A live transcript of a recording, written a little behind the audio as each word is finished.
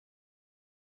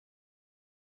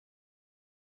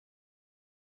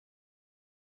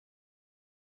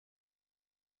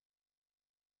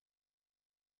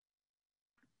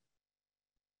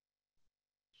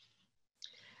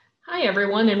Hi,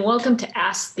 everyone, and welcome to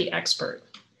Ask the Expert.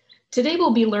 Today,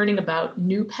 we'll be learning about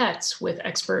new pets with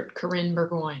expert Corinne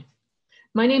Bourgoin.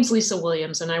 My name's Lisa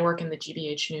Williams, and I work in the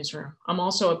GBH newsroom. I'm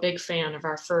also a big fan of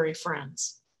our furry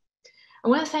friends. I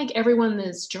want to thank everyone that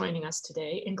is joining us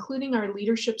today, including our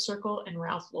Leadership Circle and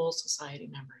Ralph Lowell Society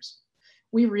members.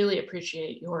 We really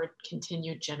appreciate your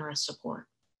continued generous support.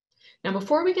 Now,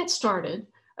 before we get started,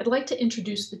 I'd like to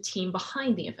introduce the team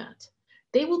behind the event.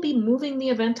 They will be moving the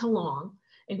event along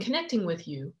and connecting with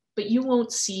you, but you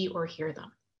won't see or hear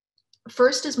them.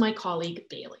 First is my colleague,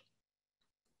 Bailey.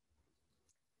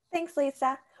 Thanks,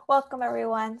 Lisa. Welcome,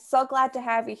 everyone. So glad to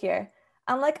have you here.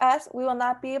 Unlike us, we will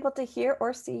not be able to hear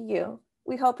or see you.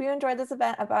 We hope you enjoy this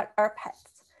event about our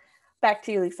pets. Back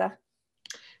to you, Lisa.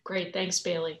 Great, thanks,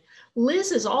 Bailey.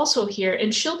 Liz is also here,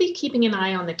 and she'll be keeping an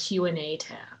eye on the Q&A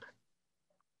tab.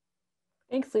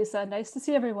 Thanks, Lisa. Nice to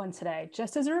see everyone today.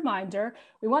 Just as a reminder,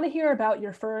 we want to hear about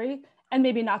your furry and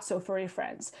maybe not so furry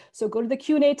friends. So go to the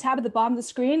Q&A tab at the bottom of the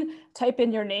screen, type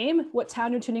in your name, what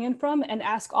town you're tuning in from, and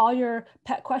ask all your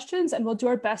pet questions, and we'll do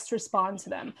our best to respond to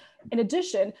them. In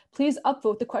addition, please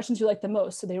upvote the questions you like the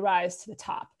most so they rise to the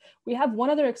top. We have one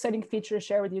other exciting feature to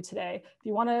share with you today. If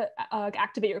you want to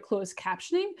activate your closed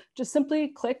captioning, just simply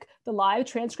click the live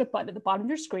transcript button at the bottom of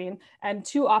your screen, and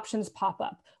two options pop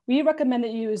up. We recommend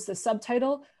that you use the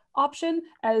subtitle option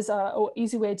as an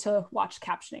easy way to watch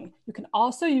captioning. You can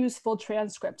also use full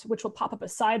transcript, which will pop up a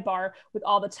sidebar with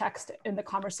all the text in the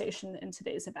conversation in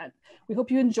today's event. We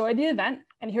hope you enjoyed the event,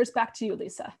 and here's back to you,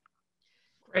 Lisa.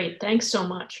 Great, thanks so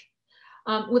much.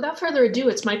 Without further ado,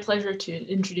 it's my pleasure to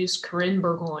introduce Corinne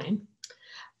Bourgoin.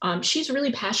 She's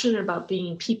really passionate about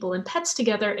bringing people and pets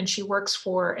together, and she works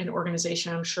for an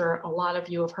organization I'm sure a lot of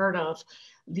you have heard of.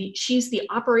 She's the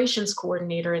operations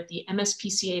coordinator at the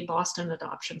MSPCA Boston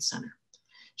Adoption Center.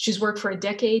 She's worked for a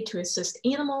decade to assist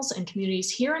animals and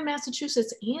communities here in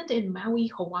Massachusetts and in Maui,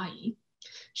 Hawaii.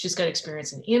 She's got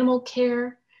experience in animal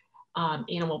care,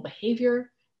 animal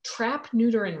behavior, trap,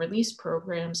 neuter, and release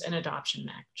programs, and adoption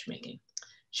matchmaking.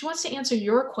 She wants to answer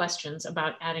your questions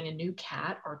about adding a new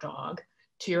cat or dog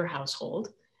to your household.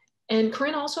 And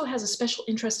Corinne also has a special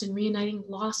interest in reuniting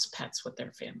lost pets with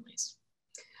their families.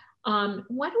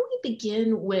 Why don't we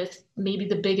begin with maybe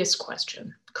the biggest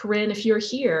question? Corinne, if you're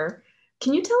here,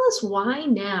 can you tell us why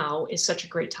now is such a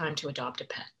great time to adopt a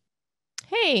pet?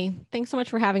 Hey, thanks so much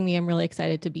for having me. I'm really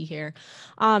excited to be here.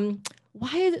 Why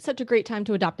is it such a great time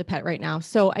to adopt a pet right now?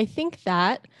 So I think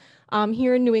that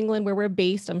here in New England, where we're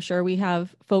based, I'm sure we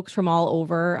have folks from all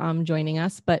over joining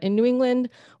us, but in New England,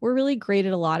 we're really great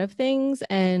at a lot of things,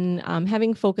 and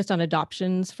having focused on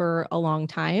adoptions for a long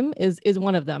time is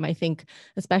one of them. I think,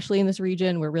 especially in this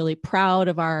region, we're really proud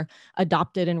of our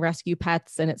adopted and rescue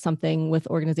pets, and it's something with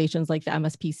organizations like the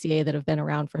MSPCA that have been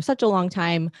around for such a long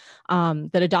time,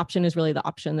 that adoption is really the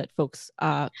option that folks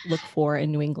look for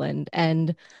in New England.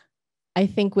 And I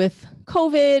think with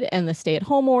COVID and the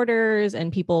stay-at-home orders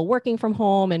and people working from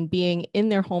home and being in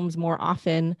their homes more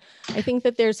often, I think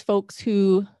that there's folks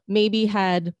who maybe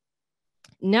had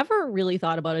never really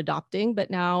thought about adopting, but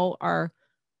now are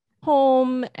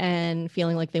home and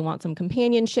feeling like they want some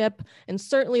companionship. And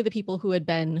certainly the people who had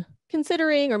been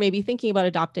considering or maybe thinking about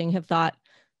adopting have thought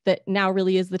that now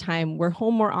really is the time. We're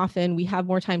home more often. We have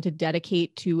more time to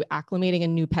dedicate to acclimating a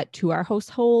new pet to our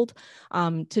household,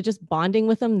 to just bonding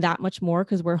with them that much more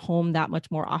because we're home that much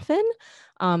more often.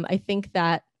 I think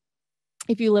that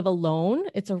if you live alone,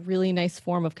 it's a really nice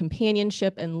form of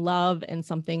companionship and love and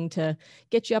something to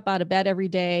get you up out of bed every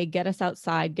day, get us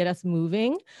outside, get us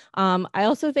moving. I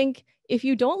also think if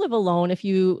you don't live alone, if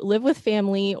you live with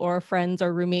family or friends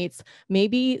or roommates,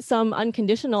 maybe some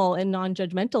unconditional and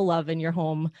non-judgmental love in your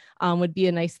home would be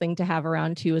a nice thing to have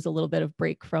around too, as a little bit of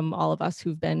break from all of us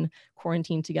who've been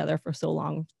quarantined together for so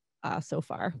long so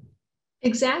far.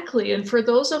 Exactly. And for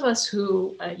those of us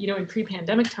who, in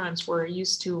pre-pandemic times were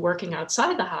used to working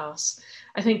outside the house,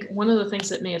 I think one of the things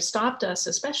that may have stopped us,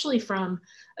 especially from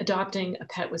adopting a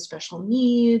pet with special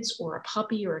needs or a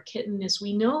puppy or a kitten, is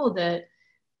we know that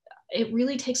it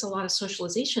really takes a lot of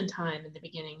socialization time in the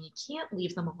beginning. You can't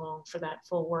leave them alone for that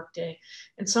full work day.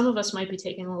 And some of us might be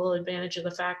taking a little advantage of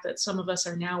the fact that some of us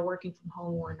are now working from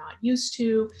home we're not used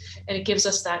to. And it gives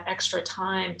us that extra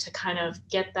time to kind of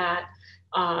get that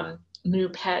new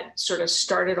pet sort of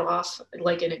started off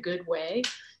like in a good way.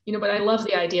 But I love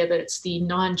the idea that it's the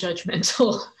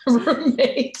non-judgmental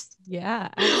roommate. Yeah.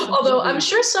 Although I'm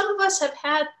sure some of us have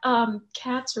had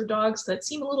cats or dogs that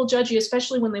seem a little judgy,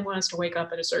 especially when they want us to wake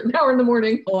up at a certain hour in the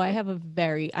morning. Oh,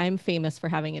 I'm famous for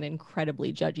having an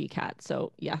incredibly judgy cat.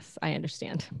 So yes, I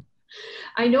understand.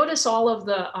 I notice all of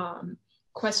the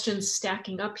questions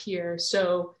stacking up here.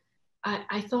 So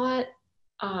I thought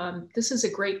This is a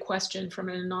great question from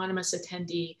an anonymous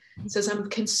attendee. It says, I'm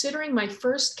considering my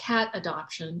first cat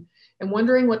adoption and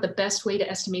wondering what the best way to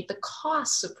estimate the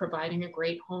costs of providing a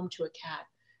great home to a cat.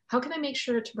 How can I make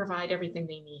sure to provide everything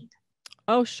they need?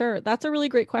 Oh, sure. That's a really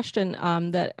great question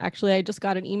that actually I just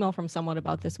got an email from someone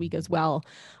about this week as well.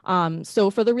 So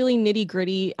for the really nitty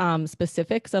gritty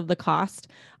specifics of the cost,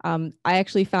 I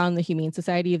actually found the Humane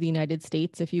Society of the United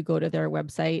States. If you go to their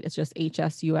website, it's just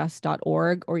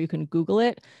hsus.org, or you can Google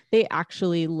it. They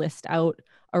actually list out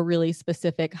a really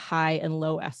specific high and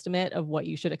low estimate of what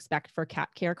you should expect for cat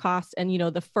care costs. And, you know,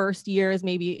 the first year is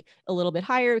maybe a little bit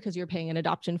higher because you're paying an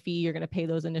adoption fee. You're going to pay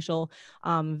those initial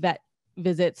vet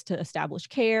visits to establish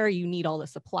care. You need all the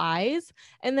supplies.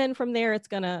 And then from there, it's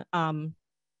going to,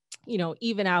 you know,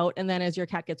 even out. And then as your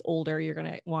cat gets older, you're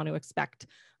going to want to expect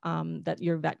that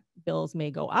your vet bills may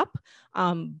go up.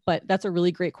 But that's a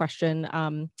really great question.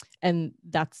 And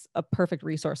that's a perfect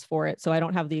resource for it. So I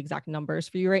don't have the exact numbers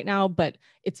for you right now, but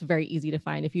it's very easy to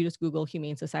find. If you just Google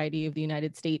Humane Society of the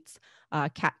United States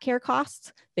cat care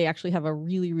costs, they actually have a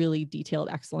really, really detailed,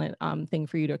 excellent thing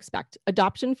for you to expect.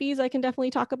 Adoption fees, I can definitely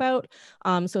talk about.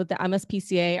 So at the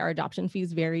MSPCA, our adoption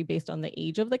fees vary based on the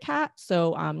age of the cat.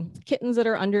 So kittens that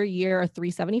are under a year are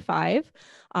 $375.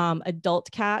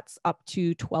 Adult cats up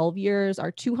to 12 years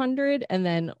are $200, and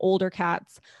then older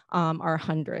cats are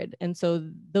 $100. And so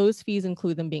those fees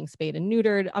include them being spayed and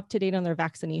neutered, up to date on their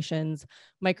vaccinations,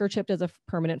 microchipped as a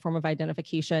permanent form of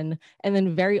identification, and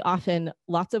then very often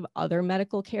lots of other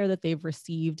medical care that they've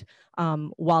received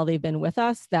while they've been with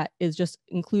us that is just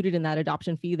included in that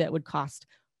adoption fee that would cost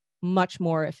much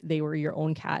more if they were your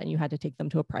own cat and you had to take them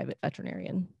to a private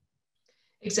veterinarian.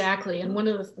 Exactly. And one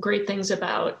of the great things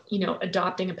about, you know,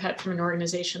 adopting a pet from an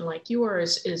organization like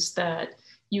yours is that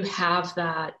you have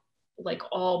that like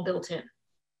all built in,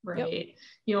 right? Yep.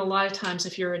 You know, a lot of times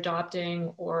if you're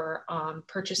adopting or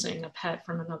purchasing a pet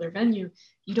from another venue,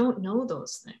 you don't know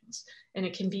those things. And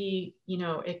it can be, you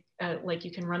know, like you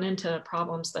can run into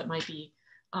problems that might be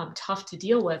tough to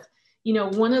deal with. You know,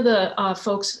 one of the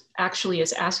folks actually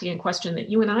is asking a question that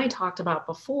you and I talked about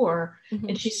before. Mm-hmm.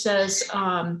 And she says,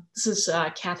 this is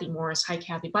Kathy Morris. Hi,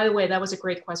 Kathy. By the way, that was a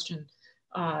great question.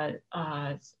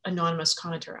 Anonymous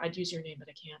commenter. I'd use your name, but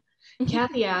I can't. Mm-hmm.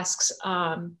 Kathy asks,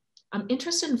 I'm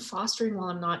interested in fostering while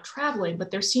I'm not traveling,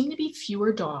 but there seem to be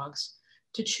fewer dogs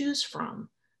to choose from.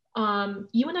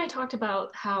 You and I talked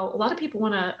about how a lot of people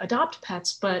want to adopt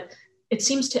pets, but it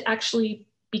seems to actually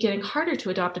be getting harder to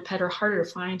adopt a pet or harder to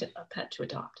find a pet to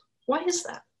adopt. Why is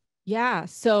that? Yeah,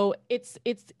 so it's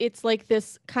like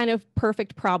this kind of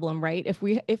perfect problem, right?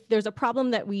 If there's a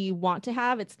problem that we want to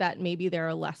have, it's that maybe there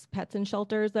are less pets in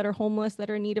shelters that are homeless that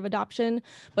are in need of adoption.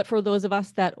 But for those of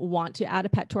us that want to add a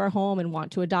pet to our home and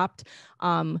want to adopt,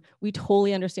 we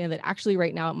totally understand that actually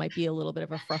right now it might be a little bit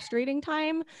of a frustrating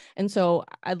time. And so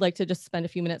I'd like to just spend a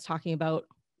few minutes talking about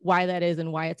why that is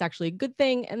and why it's actually a good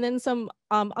thing. And then some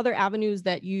other avenues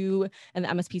that you and the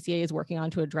MSPCA is working on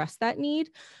to address that need.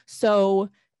 So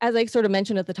as I sort of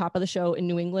mentioned at the top of the show, in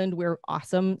New England, we're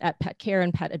awesome at pet care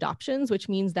and pet adoptions, which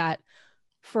means that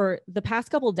for the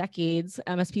past couple decades,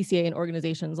 MSPCA and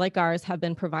organizations like ours have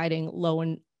been providing low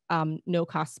and no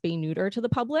cost spay neuter to the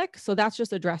public. So that's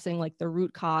just addressing like the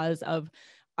root cause of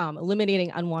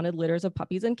eliminating unwanted litters of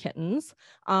puppies and kittens.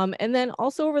 And then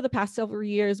also over the past several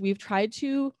years, we've tried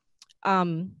to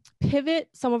pivot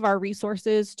some of our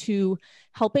resources to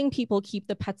helping people keep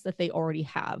the pets that they already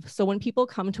have. So when people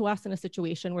come to us in a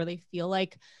situation where they feel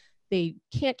like they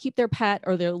can't keep their pet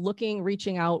or they're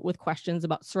reaching out with questions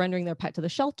about surrendering their pet to the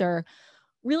shelter,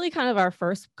 really kind of our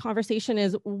first conversation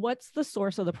is, what's the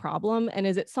source of the problem? And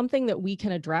is it something that we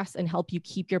can address and help you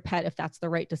keep your pet if that's the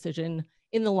right decision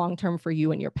in the long term for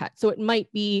you and your pet? So it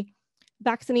might be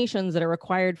vaccinations that are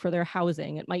required for their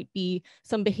housing. It might be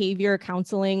some behavior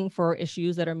counseling for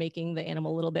issues that are making the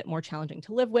animal a little bit more challenging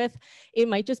to live with. It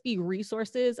might just be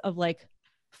resources of like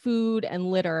food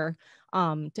and litter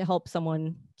to help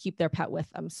someone keep their pet with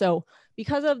them. So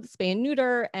because of the spay and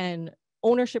neuter and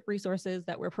ownership resources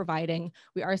that we're providing,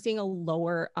 we are seeing a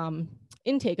lower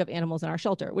intake of animals in our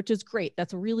shelter, which is great.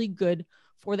 That's really good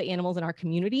for the animals in our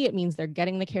community. It means they're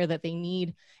getting the care that they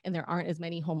need and there aren't as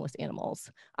many homeless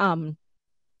animals.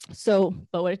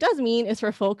 But what it does mean is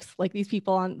for folks like these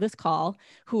people on this call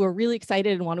who are really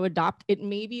excited and want to adopt, it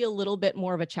may be a little bit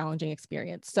more of a challenging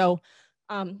experience. So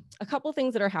a couple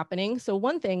things that are happening. So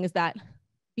one thing is that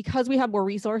because we have more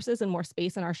resources and more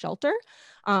space in our shelter,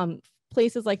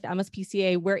 places like the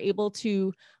MSPCA, we're able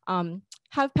to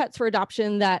have pets for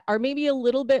adoption that are maybe a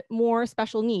little bit more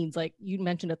special needs, like you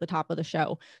mentioned at the top of the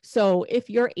show. So if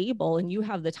you're able and you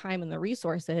have the time and the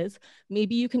resources,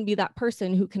 maybe you can be that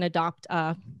person who can adopt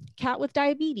a cat with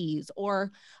diabetes or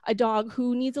a dog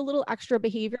who needs a little extra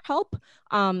behavior help,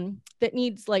 that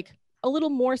needs like a little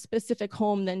more specific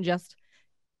home than just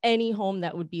any home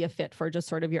that would be a fit for just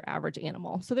sort of your average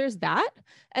animal. So there's that.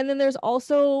 And then there's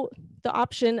also the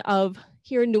option of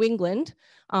here in New England,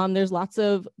 there's lots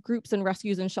of groups and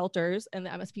rescues and shelters, and the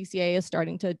MSPCA is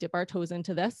starting to dip our toes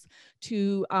into this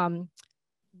to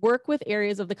work with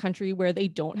areas of the country where they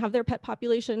don't have their pet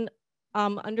population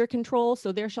under control.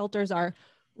 So their shelters are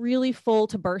really full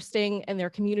to bursting and their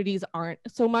communities aren't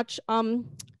so much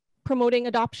promoting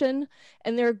adoption,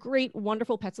 and there are great,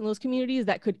 wonderful pets in those communities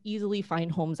that could easily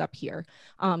find homes up here.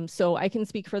 So I can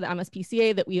speak for the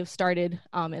MSPCA that we have started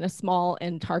in a small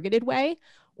and targeted way,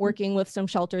 working with some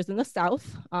shelters in the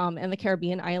South and the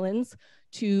Caribbean islands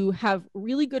to have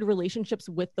really good relationships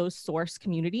with those source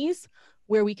communities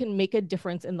where we can make a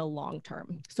difference in the long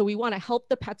term. So we want to help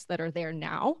the pets that are there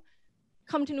now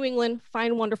come to New England,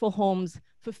 find wonderful homes,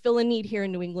 fulfill a need here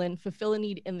in New England, fulfill a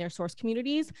need in their source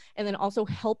communities, and then also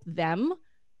help them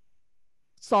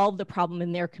solve the problem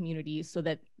in their communities so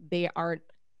that they aren't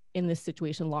in this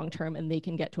situation long term and they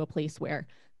can get to a place where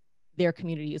their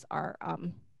communities are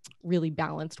really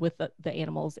balanced with the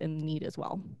animals in need as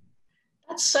well.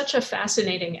 That's such a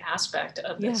fascinating aspect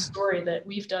of this story that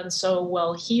we've done so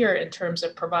well here in terms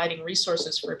of providing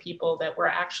resources for people, that we're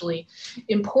actually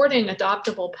importing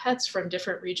adoptable pets from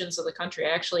different regions of the country.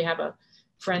 I actually have a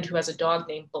friend who has a dog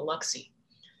named Biloxi,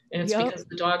 and it's because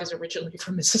the dog is originally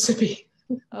from Mississippi.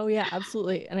 Oh yeah,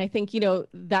 absolutely. And I think,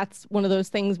 that's one of those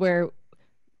things where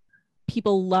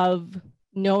people love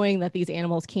knowing that these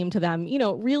animals came to them,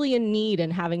 really in need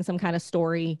and having some kind of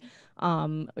story,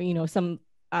 some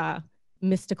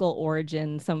mystical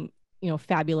origin, some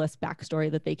fabulous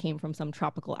backstory that they came from some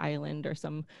tropical island or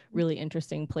some really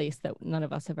interesting place that none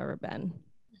of us have ever been.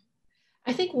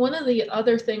 I think one of the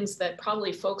other things that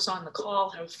probably folks on the call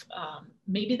have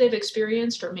maybe they've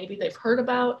experienced or maybe they've heard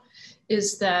about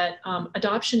is that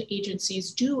adoption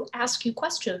agencies do ask you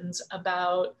questions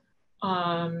about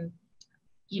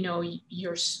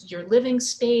your living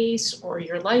space or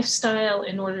your lifestyle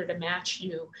in order to match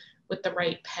you with the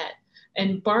right pet.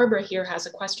 And Barbara here has a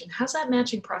question. How's that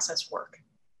matching process work?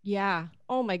 Yeah.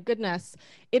 Oh my goodness.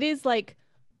 It is like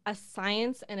a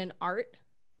science and an art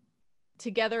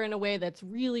together in a way that's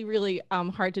really, really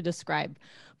hard to describe.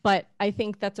 But I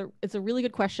think it's a really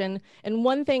good question. And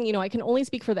one thing, I can only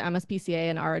speak for the MSPCA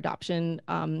and our adoption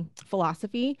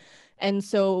philosophy. And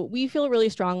so we feel really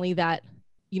strongly that,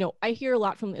 I hear a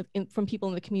lot from people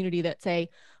in the community that say,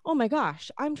 oh my gosh,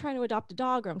 I'm trying to adopt a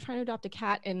dog or I'm trying to adopt a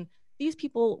cat, and these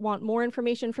people want more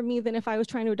information from me than if I was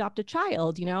trying to adopt a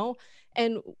child,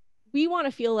 and we want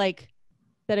to feel like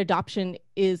that adoption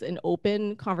is an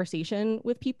open conversation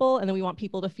with people, and then we want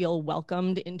people to feel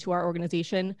welcomed into our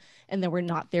organization and that we're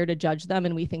not there to judge them.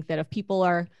 And we think that if people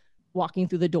are walking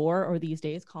through the door or these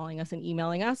days calling us and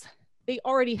emailing us, they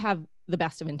already have the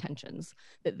best of intentions,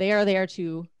 that they are there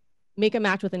to make a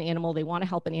match with an animal. They want to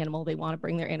help an animal. They want to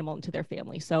bring their animal into their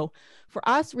family. So for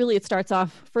us, really, it starts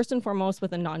off first and foremost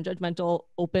with a non-judgmental,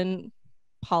 open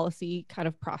policy kind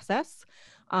of process.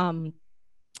 And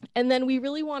then we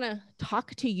really want to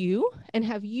talk to you and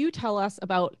have you tell us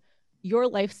about your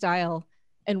lifestyle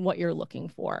and what you're looking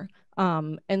for.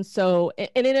 And in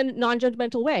a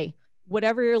non-judgmental way,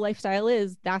 whatever your lifestyle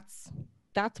is, that's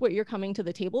what you're coming to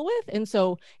the table with. And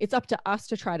so it's up to us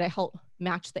to try to help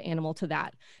match the animal to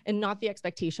that, and not the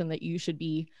expectation that you should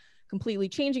be completely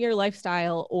changing your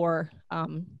lifestyle or,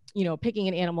 picking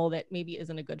an animal that maybe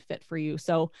isn't a good fit for you.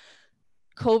 So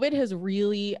COVID has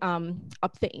really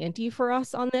upped the ante for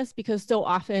us on this, because so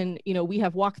often, we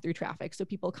have walk-through traffic. So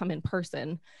people come in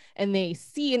person and they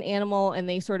see an animal and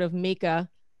they sort of make a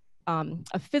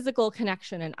physical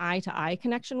connection, an eye-to-eye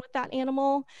connection with that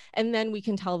animal, and then we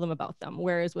can tell them about them.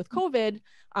 Whereas with COVID,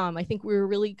 I think we were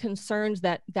really concerned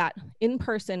that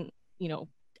in-person,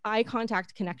 eye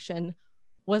contact connection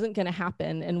wasn't going to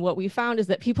happen. And what we found is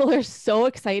that people are so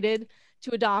excited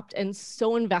to adopt and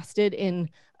so invested in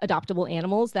adoptable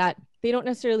animals that they don't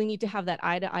necessarily need to have that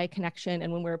eye-to-eye connection.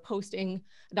 And when we're posting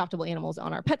adoptable animals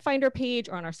on our Pet Finder page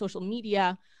or on our social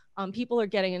media, people are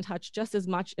getting in touch just as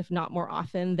much, if not more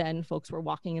often, than folks were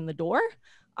walking in the door.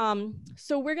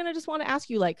 So we're going to just want to ask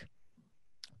you,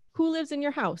 who lives in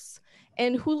your house?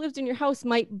 And who lives in your house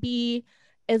might be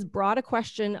as broad a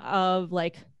question of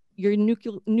your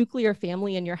nuclear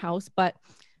family in your house, but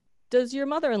does your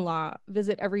mother-in-law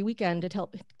visit every weekend to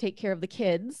help take care of the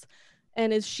kids?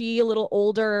 And is she a little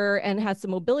older and has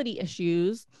some mobility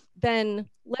issues, then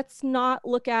let's not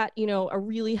look at, you know, a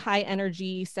really high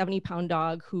energy 70-pound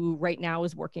dog who right now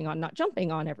is working on not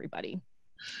jumping on everybody.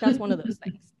 That's one of those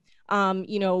things.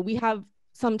 You know, we have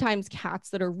sometimes cats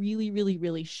that are really, really,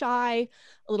 really shy,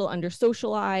 a little under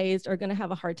socialized, are going to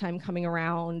have a hard time coming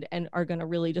around and are going to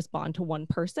really just bond to one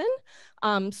person.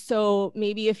 So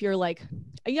maybe if you're like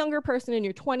a younger person in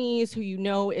your 20s who you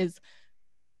know is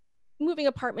moving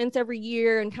apartments every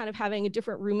year and kind of having a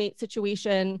different roommate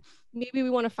situation, maybe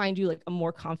we want to find you like a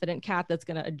more confident cat that's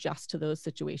going to adjust to those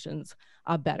situations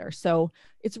better. So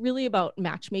it's really about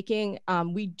matchmaking.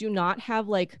 We do not have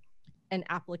like an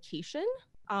application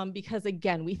because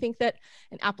again, we think that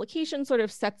an application sort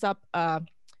of sets up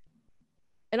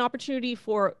an opportunity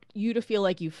for you to feel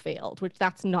like you failed, which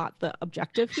that's not the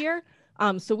objective here.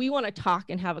 So we want to talk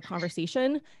and have a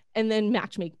conversation and then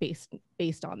matchmake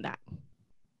based on that.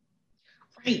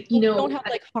 Right. You know, we don't have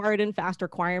like hard and fast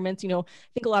requirements. You know, I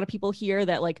think a lot of people hear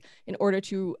that like in order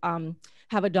to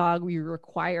have a dog, we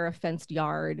require a fenced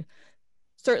yard.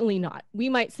 Certainly not. We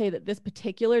might say that this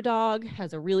particular dog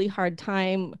has a really hard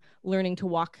time learning to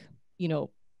walk, you know,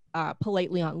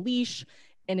 politely on leash,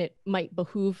 and it might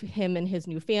behoove him and his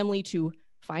new family to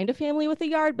find a family with a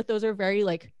yard, but those are very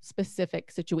like specific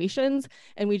situations.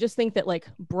 And we just think that like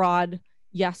broad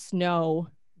yes, no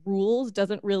rules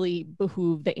doesn't really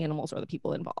behoove the animals or the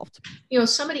people involved. You know,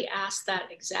 somebody asked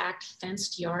that exact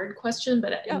fenced yard question,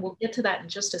 but and we'll get to that in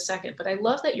just a second. But I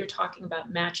love that you're talking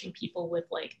about matching people with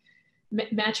like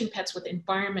matching pets with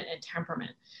environment and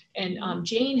temperament. And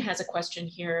Jane has a question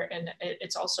here, and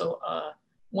it's also a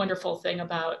wonderful thing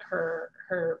about her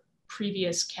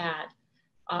previous cat.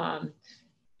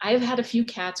 I've had a few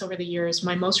cats over the years.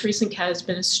 My most recent cat has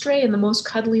been a stray and the most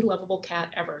cuddly, lovable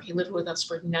cat ever. He lived with us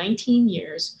for 19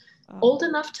 years, old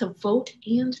enough to vote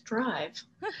and drive.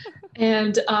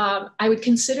 And I would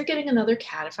consider getting another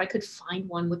cat if I could find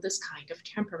one with this kind of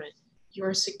temperament.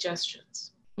 Your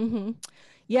suggestions? Mm-hmm.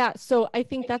 Yeah, so I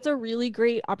think that's a really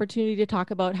great opportunity to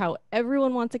talk about how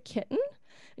everyone wants a kitten.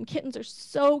 And kittens are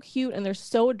so cute and they're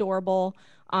so adorable.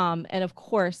 And of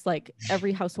course, like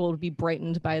every household would be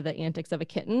brightened by the antics of a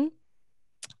kitten.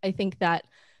 I think that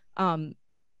a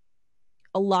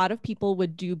lot of people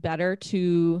would do better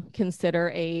to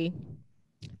consider a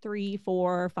 3,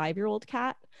 4, 5-year-old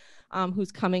cat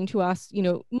who's coming to us. You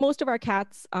know, most of our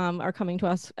cats are coming to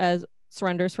us as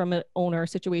surrenders from an owner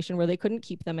situation where they couldn't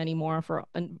keep them anymore for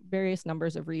various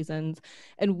numbers of reasons.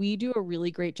 And we do a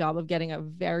really great job of getting a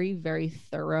very, very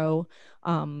thorough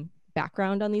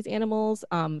background on these animals.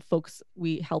 Folks,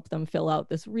 we help them fill out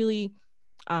this really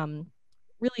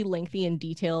lengthy and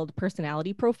detailed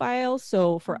personality profile.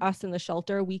 So for us in the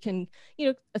shelter, we can, you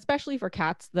know, especially for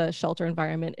cats, the shelter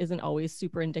environment isn't always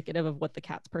super indicative of what the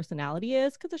cat's personality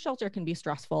is because the shelter can be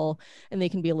stressful and they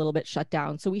can be a little bit shut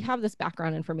down. So we have this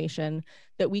background information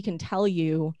that we can tell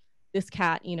you this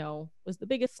cat, you know, was the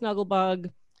biggest snuggle bug,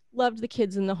 loved the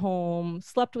kids in the home,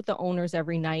 slept with the owners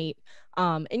every night.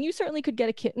 And you certainly could get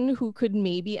a kitten who could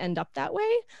maybe end up that way.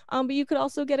 But you could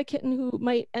also get a kitten who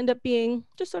might end up being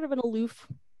just sort of an aloof,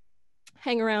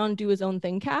 hang around, do his own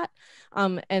thing cat.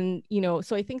 And, you know,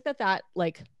 so I think that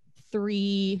like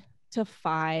 3 to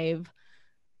 5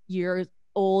 years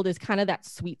old is kind of that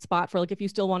sweet spot for like if you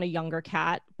still want a younger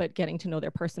cat but getting to know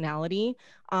their personality.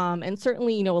 And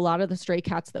certainly, you know, a lot of the stray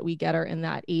cats that we get are in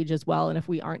that age as well, and if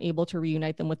we aren't able to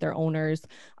reunite them with their owners,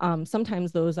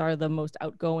 sometimes those are the most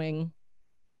outgoing,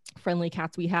 friendly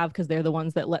cats we have because they're the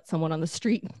ones that let someone on the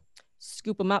street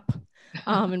scoop them up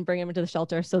and bring them into the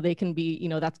shelter, so they can be, you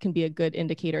know, that can be a good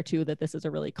indicator too that this is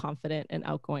a really confident and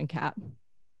outgoing cat.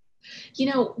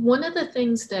 You know, one of the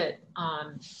things that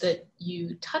that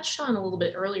you touched on a little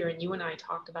bit earlier and you and I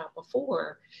talked about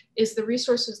before is the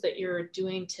resources that you're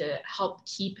doing to help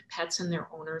keep pets and their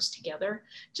owners together.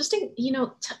 Just, you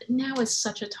know, now is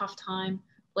such a tough time.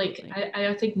 Like,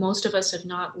 I think most of us have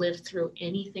not lived through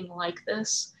anything like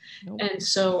this. Nope. And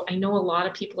so I know a lot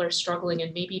of people are struggling,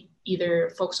 and maybe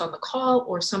either folks on the call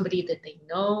or somebody that they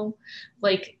know,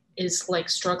 like, is like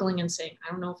struggling and saying,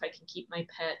 I don't know if I can keep my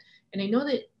pet. And I know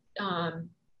that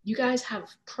you guys have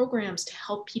programs to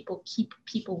help people keep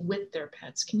people with their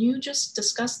pets. Can you just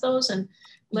discuss those and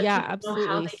let people know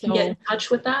how they can get in touch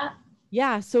with that?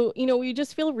 Yeah. So, you know, we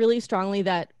just feel really strongly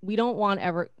that we don't want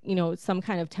ever, you know, some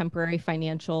kind of temporary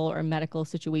financial or medical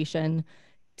situation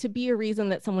to be a reason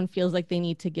that someone feels like they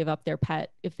need to give up their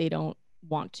pet if they don't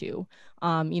want to.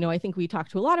 You know, I think we talk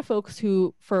to a lot of folks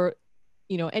who, for,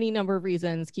 you know, any number of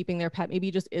reasons, keeping their pet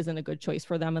maybe just isn't a good choice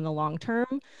for them in the long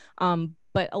term.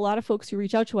 But a lot of folks who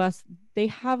reach out to us, they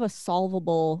have a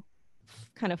solvable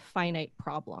kind of finite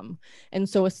problem. And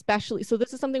so especially, so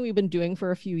this is something we've been doing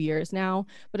for a few years now,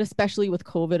 but especially with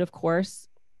COVID, of course,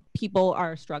 people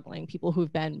are struggling, people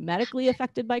who've been medically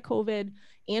affected by COVID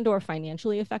and or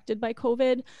financially affected by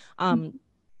COVID.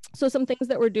 So some things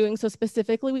that we're doing, so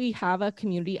specifically we have a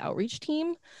community outreach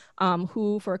team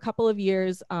who for a couple of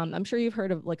years, I'm sure you've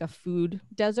heard of like a food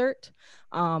desert.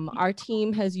 Our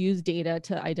team has used data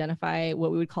to identify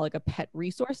what we would call like a pet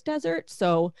resource desert.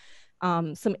 So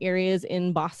some areas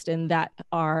in Boston that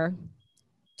are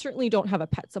certainly don't have a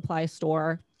pet supply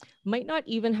store, might not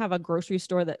even have a grocery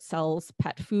store that sells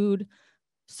pet food,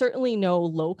 certainly no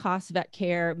low-cost vet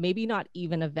care, maybe not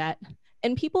even a vet.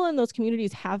 And people in those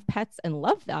communities have pets and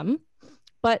love them,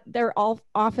 but they're all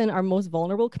often our most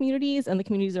vulnerable communities, and the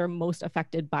communities are most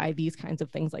affected by these kinds of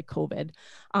things like COVID.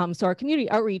 So our community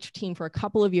outreach team for a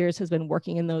couple of years has been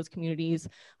working in those communities,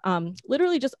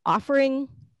 literally just offering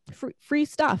free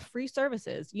stuff, free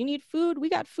services. You need food? We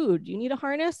got food. You need a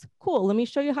harness? Cool, let me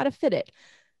show you how to fit it.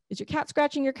 Is your cat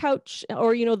scratching your couch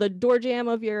or, you know, the door jamb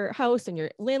of your house and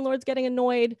your landlord's getting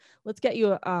annoyed? Let's get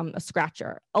you a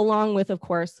scratcher, along with, of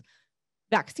course,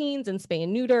 vaccines and spay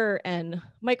and neuter and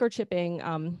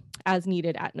microchipping as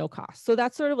needed at no cost. So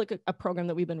that's sort of like a program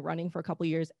that we've been running for a couple of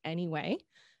years anyway.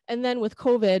 And then with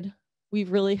COVID,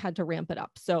 we've really had to ramp it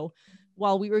up. So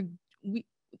while we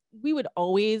would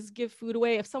always give food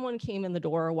away, if someone came in the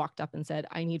door or walked up and said,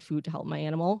 I need food to help my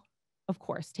animal, of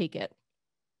course, take it.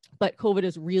 But COVID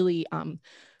has really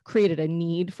created a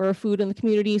need for food in the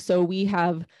community. So we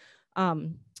have,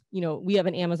 we have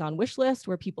an Amazon wish list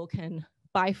where people can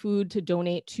buy food to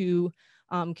donate to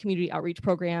community outreach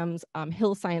programs.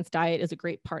 Hill Science Diet is a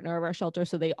great partner of our shelter,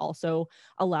 so they also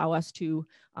allow us to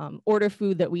order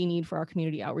food that we need for our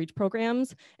community outreach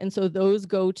programs. And so those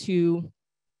go to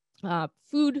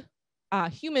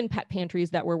human pet pantries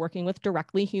that we're working with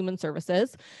directly, human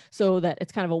services, so that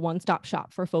it's kind of a one-stop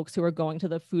shop for folks who are going to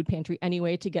the food pantry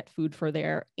anyway to get food for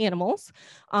their animals.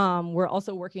 We're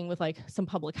also working with like some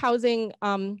public housing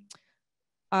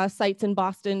sites in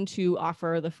Boston to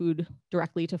offer the food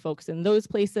directly to folks in those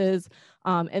places.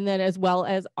 And then as well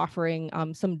as offering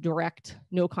some direct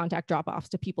no contact drop-offs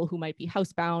to people who might be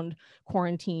housebound,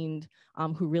 quarantined,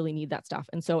 who really need that stuff.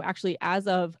 And so actually as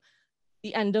of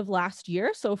the end of last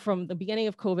year, so from the beginning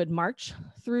of COVID, March,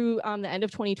 through the end of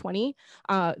 2020,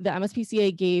 the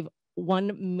MSPCA gave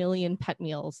 1 million pet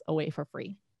meals away for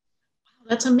free.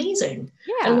 That's amazing.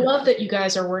 Yeah. I love that you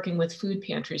guys are working with food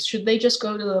pantries. Should they just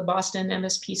go to the Boston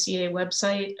MSPCA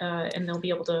website and they'll be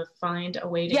able to find a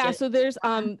way to get... So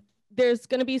there's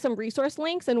going to be some resource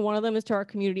links, and one of them is to our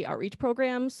community outreach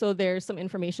program. So there's some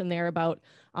information there about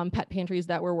pet pantries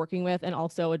that we're working with, and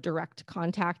also a direct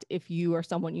contact if you or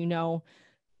someone you know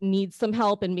needs some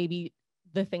help and maybe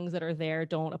the things that are there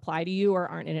don't apply to you or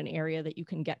aren't in an area that you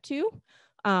can get to.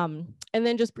 And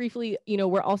then just briefly,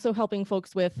 we're also helping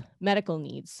folks with medical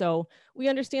needs. So we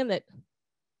understand that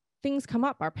things come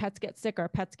up, our pets get sick, our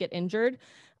pets get injured,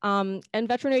 and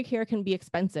veterinary care can be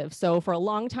expensive. So for a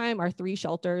long time, our 3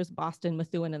 shelters, Boston,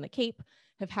 Methuen, and the Cape,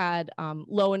 have had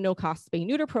low and no cost spay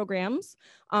neuter programs,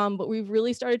 but we've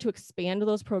really started to expand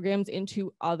those programs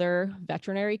into other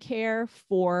veterinary care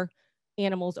for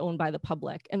animals owned by the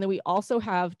public. And then we also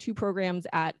have 2 programs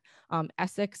at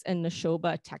Essex and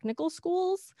Neshoba technical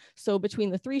schools. So between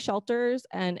the 3 shelters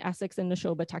and Essex and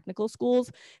Neshoba technical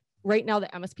schools, right now the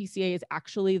MSPCA is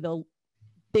actually the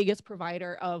biggest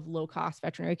provider of low-cost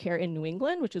veterinary care in New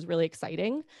England, which is really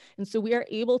exciting. And so we are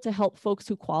able to help folks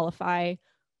who qualify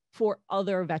for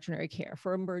other veterinary care,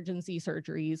 for emergency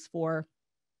surgeries, for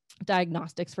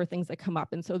diagnostics, for things that come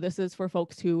up. And so this is for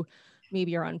folks who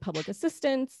maybe are on public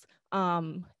assistance,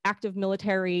 active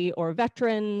military or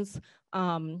veterans,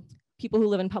 people who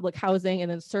live in public housing, and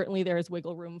then certainly there is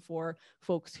wiggle room for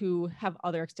folks who have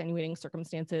other extenuating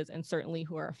circumstances and certainly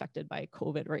who are affected by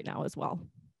COVID right now as well.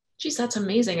 Geez, that's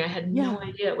amazing. I had no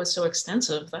idea it was so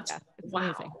extensive. That's wow.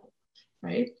 Amazing.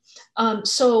 Right?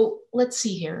 So let's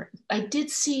see here. I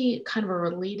did see kind of a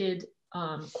related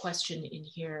question in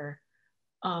here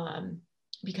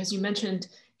because you mentioned,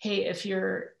 hey, if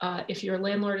your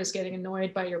landlord is getting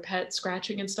annoyed by your pet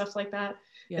scratching and stuff like that.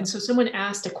 Yeah. And so someone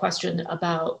asked a question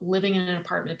about living in an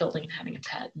apartment building and having a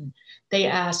pet. And they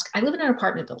ask, I live in an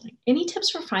apartment building. Any tips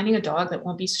for finding a dog that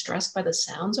won't be stressed by the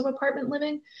sounds of apartment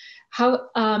living? How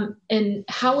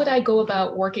would I go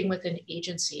about working with an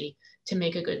agency to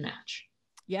make a good match?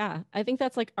 Yeah, I think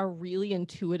that's like a really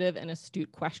intuitive and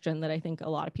astute question that I think a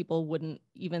lot of people wouldn't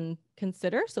even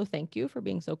consider. So thank you for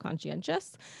being so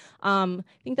conscientious. I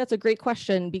think that's a great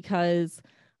question because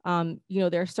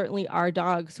there certainly are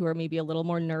dogs who are maybe a little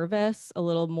more nervous, a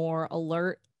little more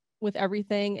alert with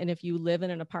everything. And if you live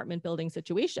in an apartment building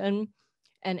situation,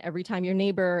 and every time your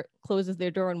neighbor closes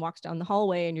their door and walks down the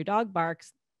hallway and your dog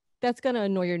barks, that's going to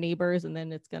annoy your neighbors, and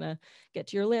then it's going to get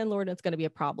to your landlord and it's going to be a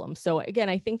problem. So again,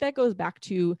 I think that goes back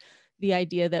to the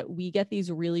idea that we get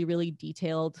these really, really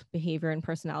detailed behavior and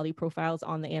personality profiles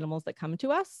on the animals that come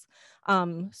to us.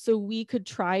 So we could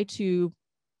try to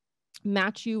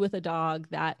match you with a dog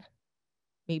that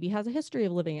maybe has a history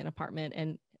of living in an apartment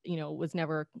and, you know, was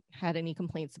never had any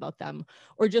complaints about them,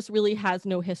 or just really has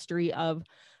no history of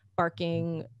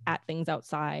barking at things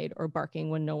outside or barking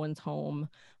when no one's home,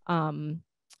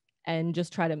 and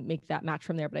just try to make that match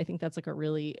from there. But I think that's like a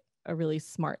really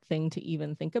smart thing to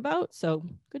even think about. So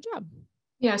good job.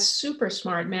 Yeah, super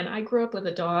smart, man. I grew up with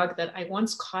a dog that I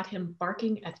once caught him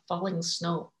barking at falling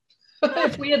snow.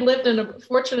 If we had lived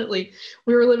fortunately,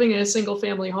 we were living in a single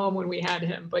family home when we had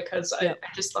him, because I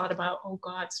just thought about, oh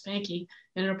God, Spanky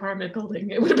in an apartment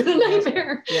building. It would have been a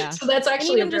nightmare. Yeah. So that's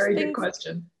actually a very good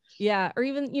question. Yeah. Or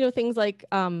even, you know, things like,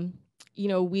 you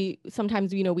know, we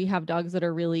sometimes, you know, we have dogs that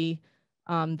are really,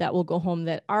 that will go home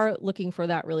that are looking for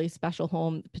that really special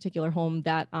home, particular home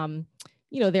that,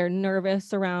 you know, they're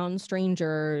nervous around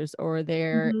strangers, or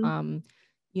they're,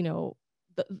 you know,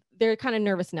 they're kind of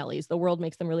nervous Nellies. The world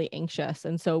makes them really anxious.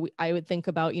 And so I would think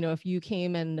about, you know, if you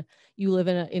came and you live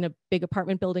in a big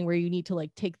apartment building where you need to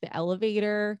like take the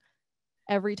elevator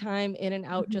every time in and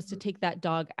out just to take that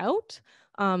dog out,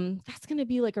 that's going to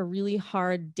be like a really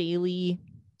hard daily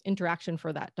interaction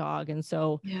for that dog. And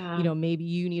so, you know, maybe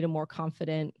you need a more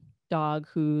confident dog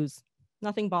who's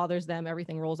nothing bothers them,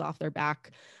 everything rolls off their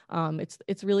back.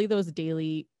 It's really those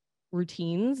daily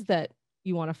routines that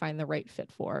you want to find the right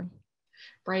fit for.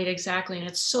 Right, exactly. And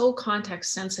it's so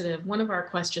context sensitive. One of our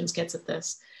questions gets at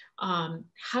this.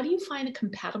 How do you find a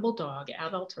compatible dog,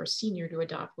 adult or senior, to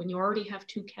adopt when you already have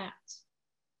 2 cats?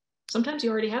 Sometimes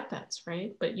you already have pets,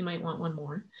 right? But you might want one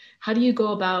more. How do you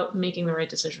go about making the right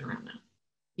decision around that?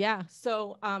 Yeah.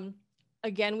 So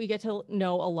again, we get to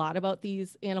know a lot about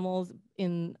these animals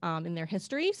in their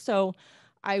history. So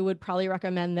I would probably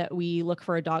recommend that we look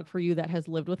for a dog for you that has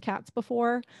lived with cats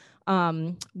before.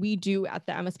 We do at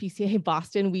the MSPCA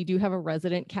Boston, we do have a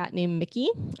resident cat named Mickey,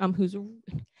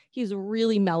 he's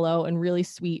really mellow and really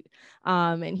sweet.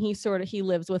 And he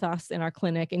lives with us in our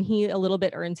clinic, and he a little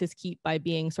bit earns his keep by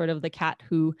being sort of the cat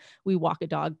who we walk a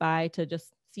dog by to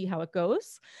just see how it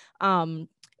goes.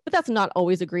 But that's not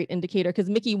always a great indicator, because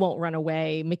Mickey won't run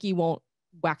away. Mickey won't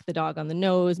whack the dog on the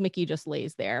nose. Mickey just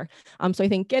lays there. So I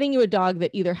think getting you a dog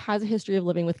that either has a history of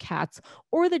living with cats,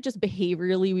 or that just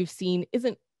behaviorally we've seen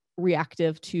isn't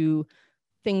reactive to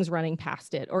things running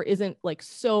past it, or isn't like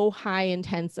so high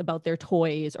intense about their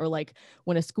toys, or like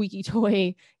when a squeaky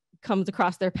toy comes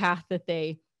across their path that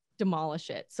they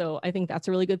demolish it. So I think that's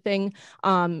a really good thing.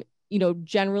 You know,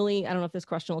 generally, I don't know if this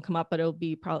question will come up, but it'll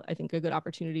be probably, I think, a good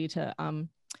opportunity to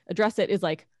address it, is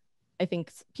like, I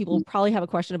think people probably have a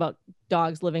question about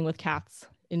dogs living with cats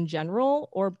in general,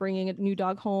 or bringing a new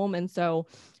dog home. And so,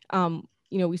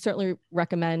 you know, we certainly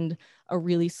recommend a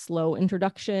really slow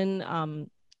introduction,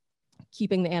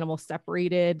 keeping the animal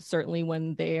separated, certainly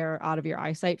when they're out of your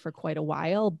eyesight for quite a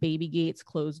while. Baby gates,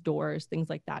 closed doors, things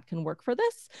like that can work for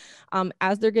this.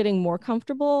 As they're getting more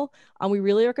comfortable, we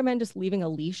really recommend just leaving a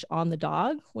leash on the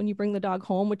dog when you bring the dog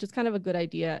home, which is kind of a good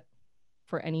idea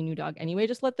for any new dog anyway.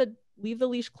 Just leave the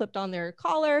leash clipped on their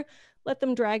collar, let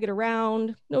them drag it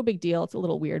around. No big deal. It's a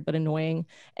little weird, but annoying.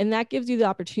 And that gives you the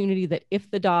opportunity that if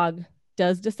the dog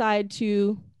does decide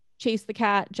to chase the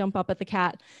cat, jump up at the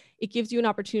cat, it gives you an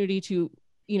opportunity to,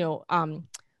 you know,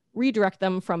 redirect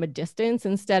them from a distance,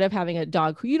 instead of having a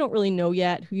dog who you don't really know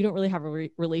yet, who you don't really have a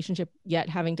relationship yet,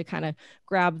 having to kind of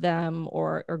grab them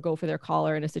or go for their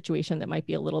collar in a situation that might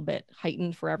be a little bit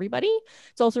heightened for everybody.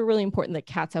 It's also really important that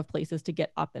cats have places to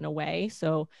get up and away.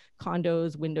 So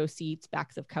condos, window seats,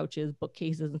 backs of couches,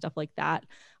 bookcases, and stuff like that.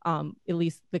 At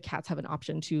least the cats have an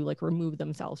option to like remove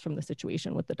themselves from the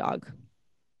situation with the dog.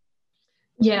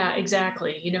 Yeah,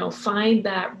 exactly. You know, find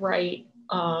that right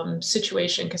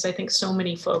situation, because I think so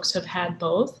many folks have had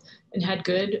both and had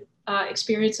good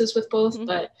experiences with both,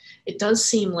 but it does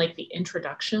seem like the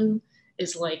introduction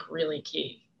is like really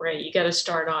key, right? You got to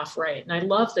start off right. And I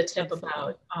love the tip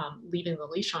about leaving the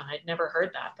leash on. I'd never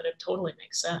heard that, but it totally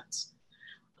makes sense.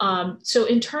 So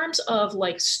in terms of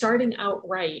like starting out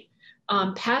right,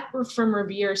 Pat from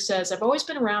Revere says, I've always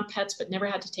been around pets, but never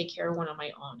had to take care of one on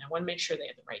my own. I want to make sure they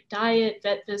have the right diet,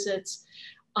 vet visits.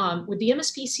 Would the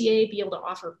MSPCA be able to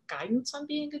offer guidance on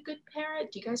being a good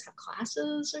parent? Do you guys have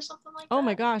classes or something like that? Oh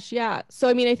my gosh, yeah. So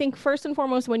I mean, I think first and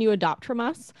foremost, when you adopt from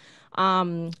us,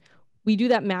 we do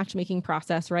that matchmaking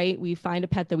process, right? We find a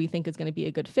pet that we think is going to be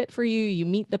a good fit for you. You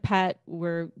meet the pet.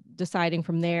 We're deciding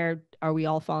from there, are we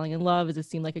all falling in love? Does it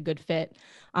seem like a good fit?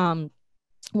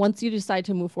 Once you decide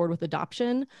to move forward with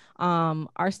adoption,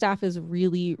 our staff is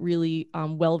really, really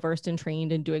well-versed and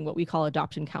trained in doing what we call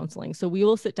adoption counseling. So we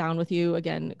will sit down with you.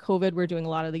 Again, COVID, we're doing a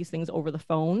lot of these things over the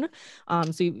phone.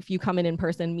 So if you come in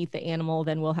person, meet the animal,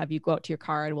 then we'll have you go out to your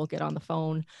car and we'll get on the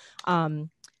phone.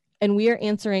 And we are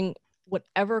answering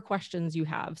whatever questions you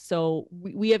have. So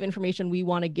we have information we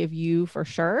want to give you for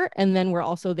sure. And then we're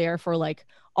also there for like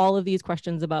all of these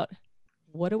questions about,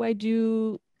 what do I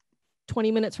do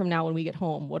 20 minutes from now when we get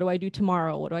home? What do I do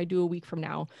tomorrow? What do I do a week from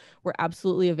now? We're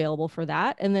absolutely available for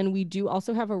that. And then we do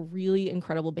also have a really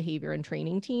incredible behavior and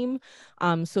training team.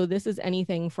 So this is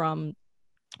anything from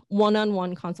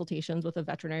one-on-one consultations with a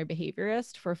veterinary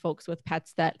behaviorist for folks with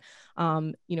pets that,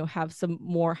 have some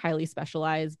more highly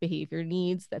specialized behavior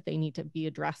needs that they need to be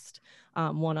addressed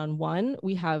one-on-one.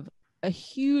 We have a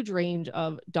huge range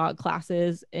of dog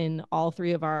classes in all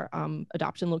 3 of our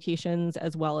adoption locations,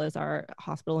 as well as our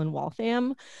hospital in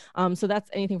Waltham. So that's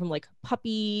anything from like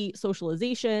puppy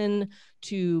socialization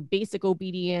to basic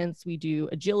obedience. We do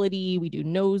agility, we do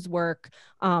nose work.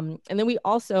 And then we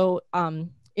also,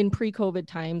 in pre-COVID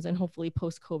times and hopefully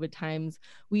post-COVID times,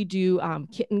 we do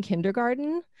kitten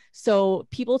kindergarten. So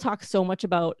people talk so much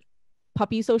about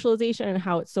puppy socialization and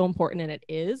how it's so important, and it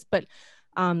is, but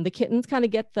the kittens kind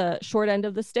of get the short end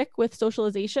of the stick with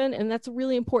socialization. And that's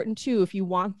really important too. If you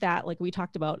want that, like we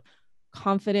talked about,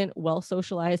 confident,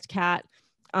 well-socialized cat,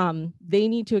 they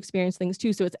need to experience things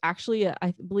too. So it's actually,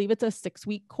 I believe it's a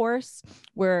 6-week course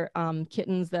where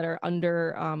kittens that are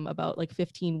under about like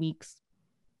 15 weeks,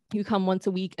 you come once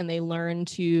a week and they learn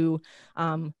to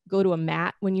go to a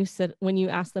mat when you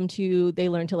ask them to. They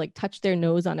learn to like touch their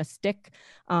nose on a stick.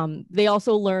 They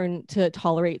also learn to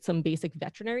tolerate some basic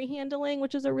veterinary handling,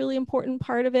 which is a really important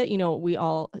part of it. We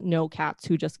all know cats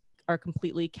who just are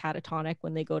completely catatonic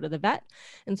when they go to the vet.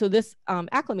 And so this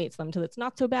acclimates them to, it's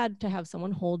not so bad to have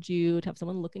someone hold you, to have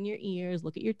someone look in your ears,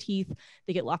 look at your teeth.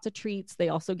 They get lots of treats. They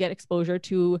also get exposure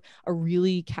to a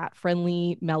really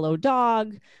cat-friendly, mellow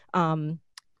dog.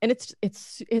 And it's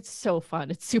so fun.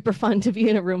 It's super fun to be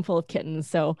in a room full of kittens.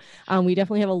 So we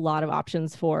definitely have a lot of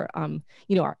options for,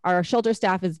 our shelter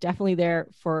staff is definitely there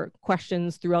for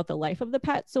questions throughout the life of the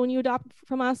pet. So when you adopt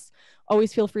from us,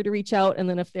 always feel free to reach out. And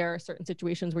then if there are certain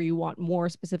situations where you want more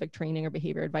specific training or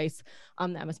behavior advice, the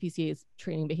MSPCA's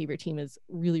training behavior team is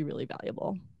really, really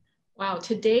valuable. Wow,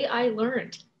 today I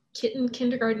learned kitten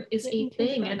kindergarten is a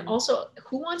thing. And also,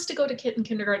 who wants to go to kitten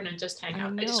kindergarten and just hang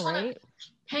out? I just want to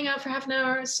hang out for half an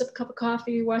hour, sip a cup of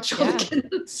coffee, watch all the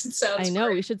kittens. It sounds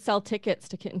great. We should sell tickets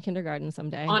to kitten kindergarten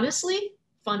someday. Honestly,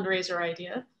 fundraiser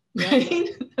idea. Right?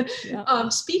 Yeah.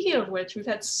 Speaking of which, we've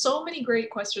had so many great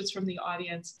questions from the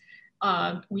audience.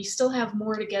 We still have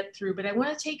more to get through, but I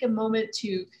want to take a moment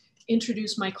to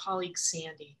introduce my colleague,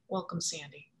 Sandy. Welcome,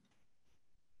 Sandy.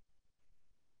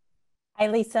 Hi,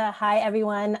 Lisa. Hi,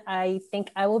 everyone. I think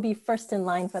I will be first in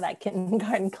line for that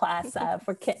kindergarten class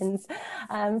for kittens.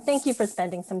 Thank you for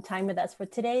spending some time with us for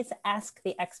today's Ask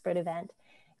the Expert event.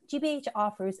 GBH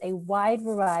offers a wide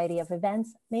variety of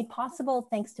events made possible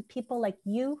thanks to people like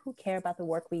you who care about the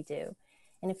work we do.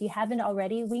 And if you haven't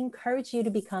already, we encourage you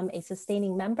to become a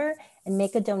sustaining member and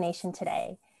make a donation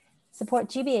today. Support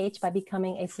GBH by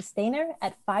becoming a sustainer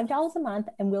at $5 a month,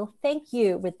 and we'll thank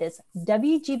you with this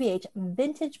WGBH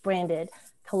vintage branded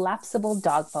collapsible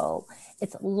dog bowl.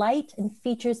 It's light and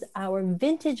features our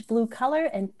vintage blue color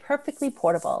and perfectly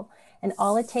portable. And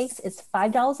all it takes is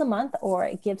 $5 a month,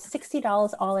 or give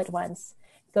 $60 all at once.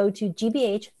 Go to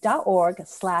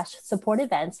gbh.org/support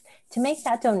events to make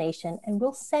that donation, and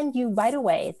we'll send you right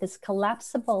away this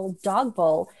collapsible dog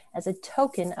bowl as a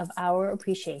token of our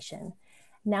appreciation.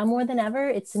 Now more than ever,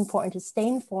 it's important to stay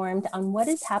informed on what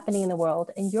is happening in the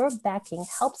world, and your backing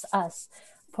helps us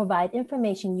provide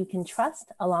information you can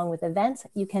trust along with events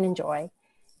you can enjoy.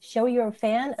 Show you're a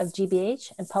fan of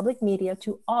GBH and public media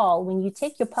to all when you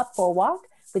take your pup for a walk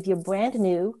with your brand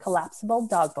new collapsible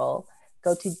dog bowl.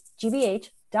 Go to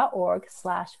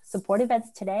gbh.org/support events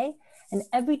today, and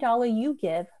every dollar you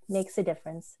give makes a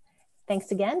difference.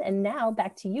 Thanks again, and now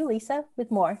back to you, Lisa, with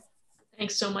more.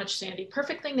 Thanks so much, Sandy.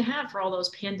 Perfect thing to have for all those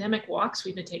pandemic walks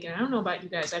we've been taking. I don't know about you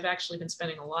guys. I've actually been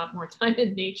spending a lot more time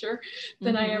in nature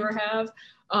than I ever have.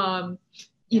 I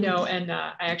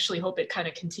actually hope it kind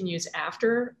of continues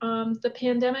after the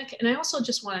pandemic. And I also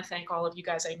just want to thank all of you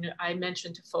guys. I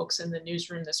mentioned to folks in the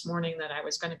newsroom this morning that I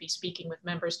was going to be speaking with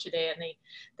members today, and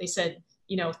they said,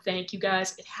 thank you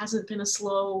guys. It hasn't been a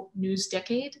slow news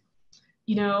decade,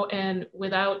 and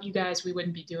without you guys, we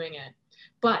wouldn't be doing it.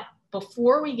 But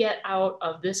before we get out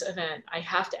of this event, I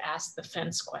have to ask the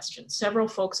fence question. Several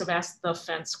folks have asked the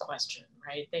fence question,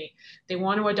 right? They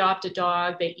want to adopt a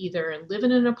dog. They either live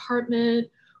in an apartment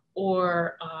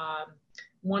or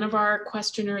one of our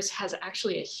questioners has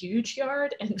actually a huge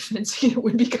yard and fencing it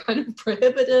would be kind of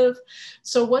prohibitive.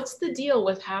 So what's the deal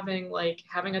with having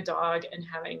a dog and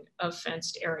having a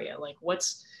fenced area? Like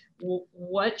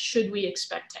what should we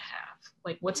expect to have?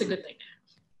 Like what's a good thing to have?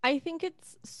 I think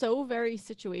it's so very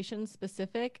situation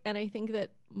specific. And I think that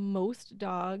most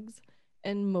dogs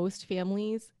and most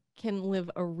families can live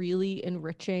a really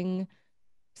enriching,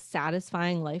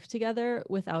 satisfying life together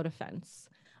without a fence.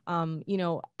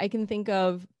 I can think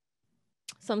of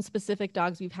some specific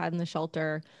dogs we've had in the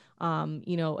shelter,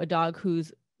 a dog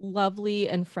who's lovely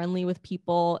and friendly with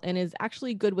people and is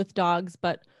actually good with dogs,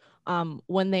 but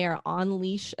when they are on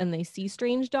leash and they see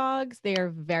strange dogs, they are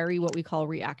very what we call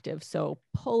reactive. So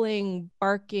pulling,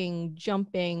 barking,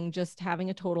 jumping, just having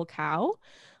a total cow.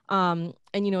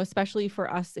 Especially for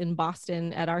us in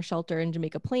Boston at our shelter in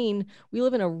Jamaica Plain, we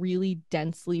live in a really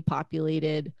densely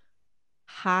populated,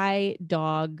 high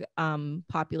dog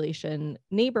population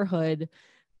neighborhood.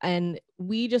 And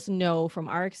we just know from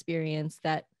our experience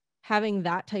that having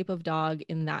that type of dog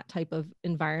in that type of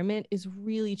environment is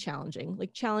really challenging,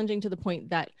 like challenging to the point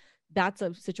that that's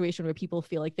a situation where people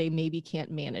feel like they maybe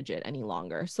can't manage it any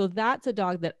longer. So that's a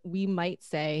dog that we might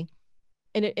say,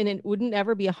 and it wouldn't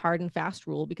ever be a hard and fast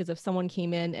rule, because if someone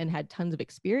came in and had tons of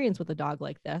experience with a dog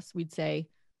like this, we'd say,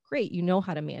 great, you know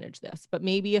how to manage this. But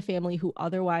maybe a family who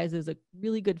otherwise is a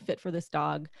really good fit for this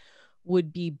dog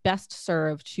would be best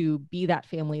served to be that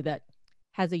family that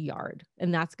has a yard.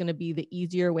 And that's going to be the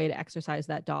easier way to exercise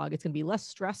that dog. It's going to be less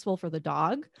stressful for the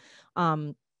dog,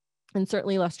 and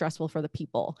certainly less stressful for the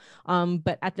people.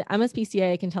 But at the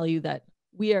MSPCA, I can tell you that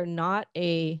we are not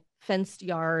a fenced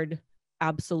yard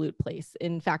absolute place.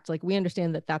 In fact, we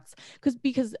understand that that's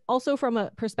because also from a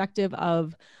perspective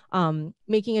of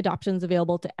making adoptions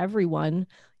available to everyone,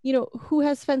 who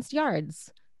has fenced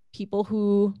yards? People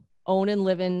who own and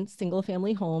live in single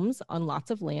family homes on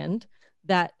lots of land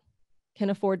that can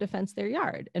afford to fence their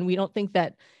yard. And we don't think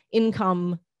that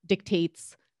income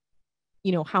dictates,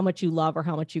 how much you love or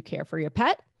how much you care for your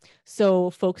pet. So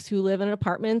folks who live in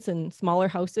apartments and smaller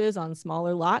houses on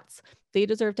smaller lots, they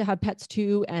deserve to have pets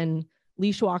too. And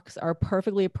leash walks are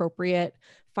perfectly appropriate.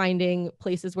 Finding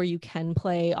places where you can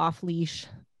play off leash,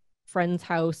 friend's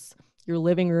house, your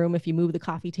living room, if you move the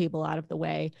coffee table out of the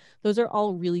way, those are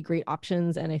all really great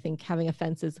options. And I think having a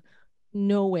fence is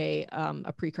no way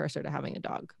a precursor to having a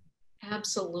dog.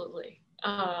 Absolutely.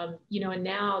 And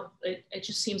now it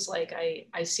just seems like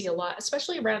I see a lot,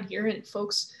 especially around here, and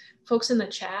folks in the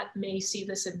chat may see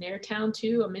this in their town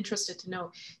too. I'm interested to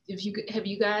know have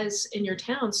you guys in your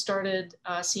town started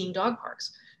seeing dog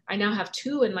parks? I now have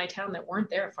 2 in my town that weren't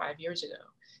there 5 years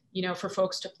ago, for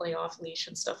folks to play off leash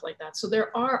and stuff like that. So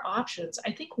there are options.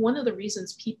 I think one of the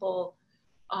reasons people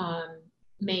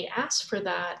may ask for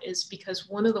that is because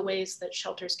one of the ways that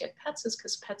shelters get pets is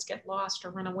because pets get lost or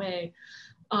run away.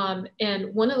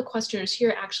 And one of the questioners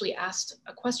here actually asked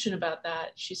a question about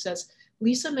that. She says,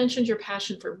 Lisa mentioned your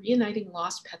passion for reuniting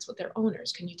lost pets with their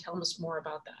owners. Can you tell us more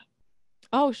about that?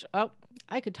 Oh,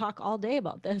 I could talk all day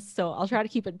about this, so I'll try to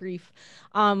keep it brief.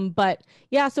 But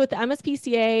yeah, so at the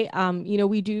MSPCA,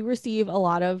 we do receive a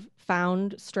lot of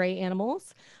found stray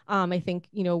animals. I think,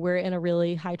 we're in a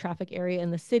really high traffic area in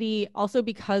the city, also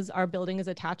because our building is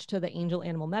attached to the Angel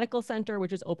Animal Medical Center,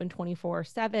 which is open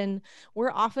 24/7.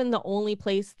 We're often the only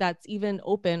place that's even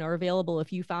open or available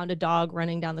if you found a dog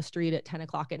running down the street at 10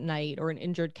 o'clock at night or an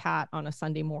injured cat on a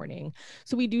Sunday morning.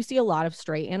 So we do see a lot of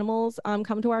stray animals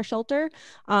come to our shelter.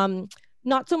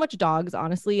 Not so much dogs,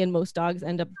 honestly, and most dogs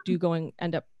end up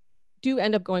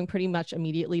going pretty much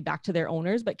immediately back to their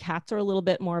owners, but cats are a little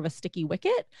bit more of a sticky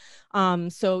wicket.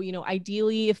 So,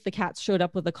 ideally, if the cats showed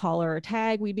up with a collar or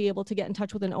tag, we'd be able to get in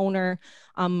touch with an owner.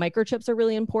 Microchips are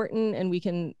really important, and we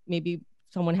can maybe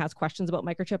someone has questions about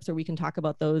microchips, or we can talk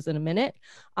about those in a minute.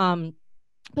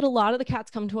 But a lot of the cats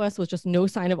come to us with just no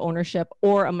sign of ownership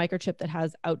or a microchip that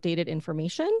has outdated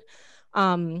information.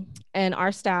 And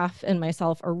our staff and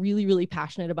myself are really, really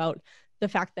passionate about the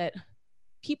fact that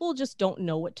people just don't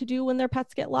know what to do when their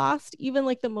pets get lost. Even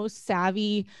the most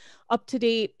savvy,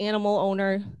 up-to-date animal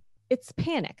owner, it's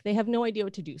panic. They have no idea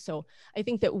what to do. So I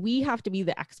think that we have to be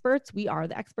the experts. We are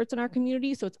the experts in our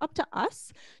community. So it's up to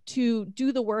us to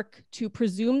do the work to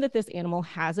presume that this animal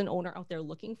has an owner out there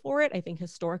looking for it. I think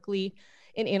historically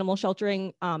in animal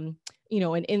sheltering, and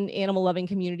in animal loving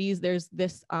communities, there's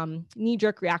this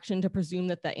knee-jerk reaction to presume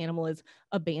that the animal is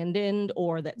abandoned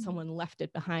or that someone left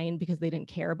it behind because they didn't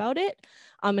care about it.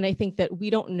 And I think that we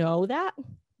don't know that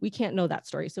We can't know that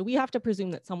story. So we have to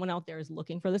presume that someone out there is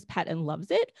looking for this pet and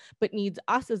loves it, but needs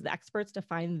us as the experts to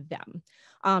find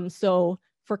them. So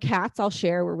for cats, I'll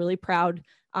share, we're really proud.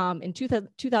 In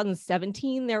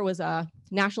 2017, there was a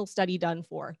national study done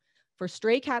for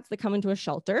stray cats that come into a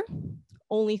shelter.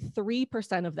 Only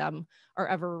 3% of them are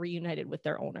ever reunited with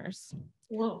their owners.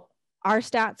 Whoa. Our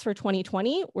stats for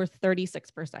 2020 were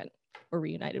 36% were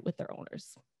reunited with their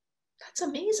owners. That's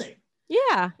amazing.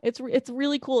 Yeah, it's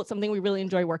really cool. It's something we really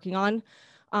enjoy working on.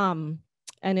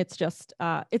 And it's just,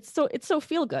 it's so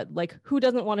feel good. Like, who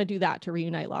doesn't want to do that, to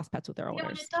reunite lost pets with their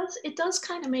owners? It does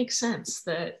kind of make sense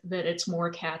that it's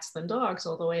more cats than dogs,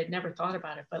 although I had never thought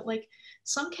about it. But like,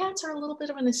 some cats are a little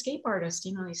bit of an escape artist.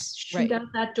 You know, they shoot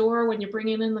out that door when you're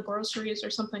bringing in the groceries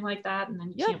or something like that. And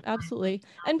then you can't absolutely.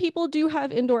 And people do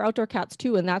have indoor outdoor cats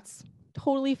too. And that's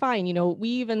totally fine. You know, we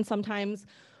even sometimes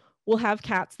will have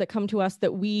cats that come to us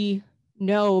that we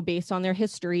know, based on their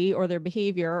history or their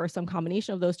behavior or some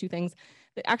combination of those two things,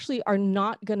 that actually are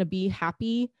not going to be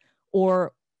happy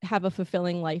or have a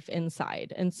fulfilling life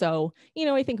inside. And so, you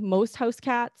know, I think most house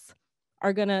cats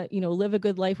are going to, you know, live a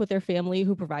good life with their family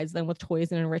who provides them with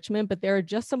toys and enrichment. But there are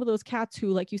just some of those cats who,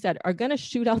 like you said, are going to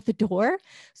shoot out the door.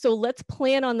 So let's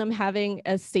plan on them having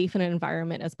as safe an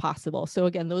environment as possible. So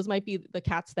again, those might be the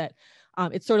cats that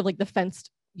it's sort of like the fenced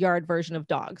yard version of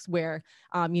dogs, where,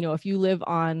 you know, if you live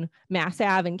on Mass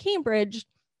Ave in Cambridge,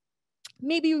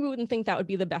 maybe we wouldn't think that would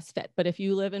be the best fit. But if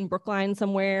you live in Brookline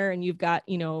somewhere and you've got,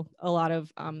 you know, a lot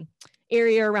of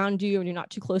area around you and you're not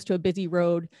too close to a busy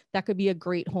road, that could be a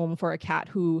great home for a cat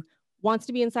who wants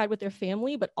to be inside with their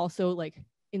family, but also like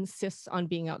insists on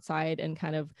being outside and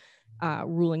kind of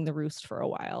ruling the roost for a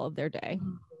while of their day.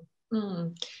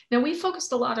 Mm. Now, we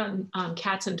focused a lot on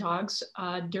cats and dogs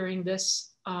during this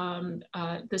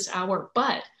this hour,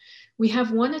 but we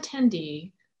have one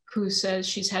attendee who says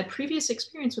she's had previous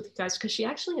experience with you guys because she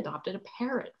actually adopted a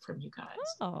parrot from you guys.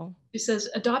 Oh. She says,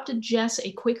 adopted Jess,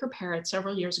 a Quaker parrot,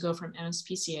 several years ago from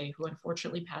MSPCA, who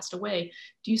unfortunately passed away.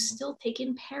 Do you still take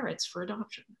in parrots for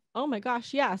adoption? Oh my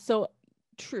gosh, yeah. So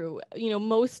true. You know,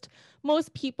 most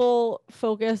people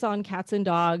focus on cats and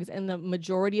dogs, and the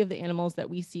majority of the animals that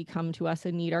we see come to us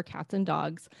in need are cats and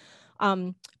dogs.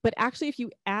 But actually, if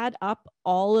you add up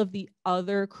all of the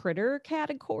other critter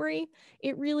category,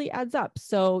 it really adds up.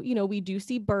 So, you know, we do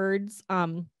see birds,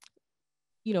 you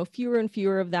know, fewer and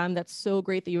fewer of them. That's so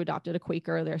great that you adopted a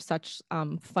Quaker. They're such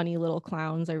funny little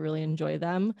clowns. I really enjoy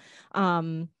them.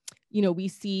 You know, we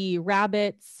see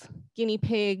rabbits, guinea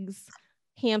pigs,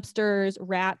 hamsters,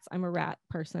 rats. I'm a rat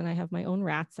person. I have my own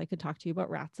rats. I could talk to you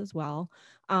about rats as well.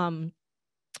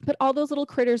 But all those little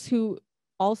critters who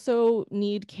also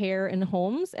need care in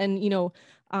homes. And, you know,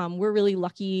 we're really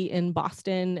lucky in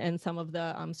Boston and some of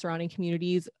the surrounding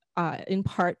communities, in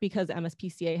part because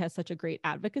MSPCA has such a great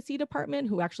advocacy department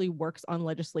who actually works on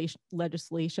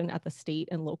legislation at the state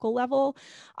and local level,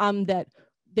 that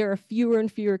there are fewer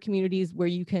and fewer communities where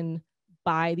you can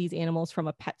buy these animals from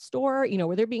a pet store, you know,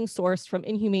 where they're being sourced from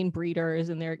inhumane breeders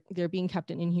and they're being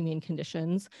kept in inhumane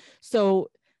conditions.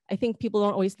 So I think people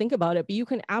don't always think about it, but you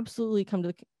can absolutely come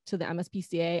to the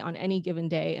MSPCA on any given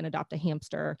day and adopt a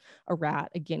hamster, a rat,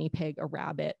 a guinea pig, a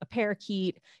rabbit, a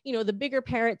parakeet. You know, the bigger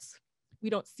parrots we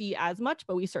don't see as much,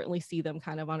 but we certainly see them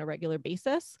kind of on a regular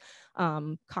basis.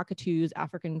 Cockatoos,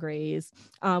 African grays.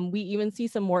 We even see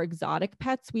some more exotic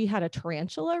pets. We had a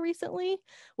tarantula recently,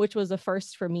 which was a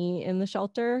first for me in the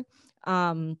shelter.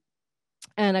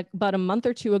 And about a month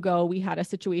or two ago, we had a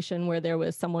situation where there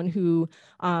was someone who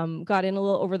got in a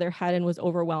little over their head and was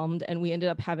overwhelmed. And we ended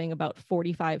up having about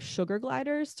 45 sugar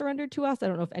gliders surrendered to us. I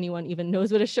don't know if anyone even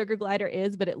knows what a sugar glider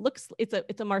is, but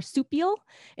it's a marsupial.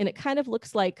 And it kind of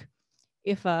looks like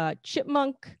if a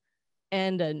chipmunk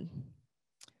and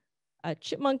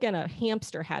a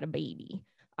hamster had a baby.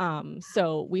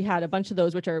 So we had a bunch of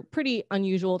those, which are pretty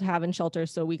unusual to have in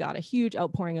shelters. So we got a huge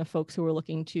outpouring of folks who were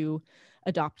looking to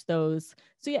adopt those.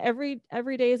 So yeah,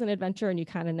 every day is an adventure, and you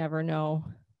kind of never know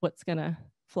what's gonna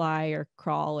fly or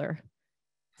crawl or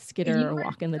skitter or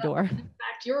walk in the door. In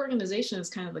fact, your organization is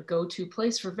kind of the go-to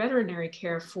place for veterinary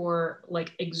care for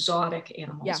like exotic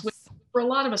animals. Yes. Which for a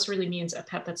lot of us really means a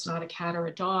pet that's not a cat or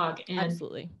a dog. And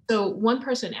absolutely. So one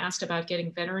person asked about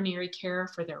getting veterinary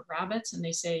care for their rabbits, and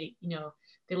they say, you know,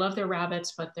 they love their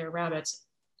rabbits, but their rabbits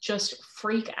just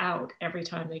freak out every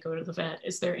time they go to the vet.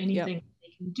 Is there anything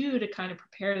they can do to kind of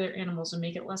prepare their animals and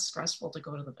make it less stressful to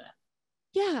go to the vet?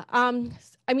 Yeah.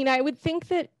 I mean, I would think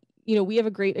that, you know, we have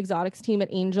a great exotics team at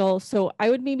Angel. So I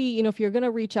would maybe, you know, if you're going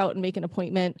to reach out and make an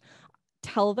appointment,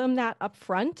 tell them that up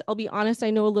front. I'll be honest, I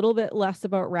know a little bit less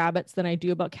about rabbits than I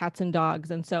do about cats and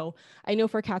dogs. And so I know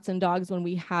for cats and dogs, when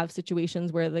we have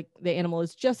situations where the animal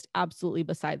is just absolutely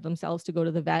beside themselves to go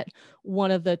to the vet, one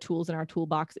of the tools in our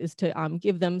toolbox is to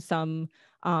give them some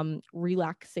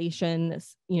relaxation,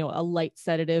 a light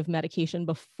sedative medication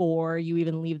before you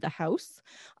even leave the house.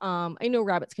 I know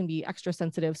rabbits can be extra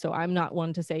sensitive, so I'm not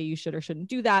one to say you should or shouldn't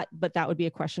do that, but that would be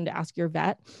a question to ask your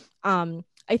vet.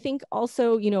 I think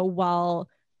also, while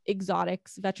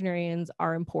exotics veterinarians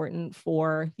are important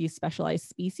for these specialized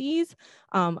species,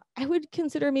 I would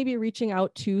consider maybe reaching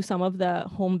out to some of the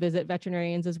home visit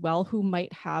veterinarians as well, who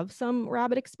might have some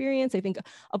rabbit experience. I think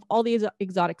of all these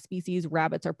exotic species,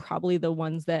 rabbits are probably the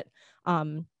ones that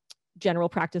general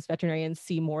practice veterinarians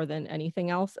see more than anything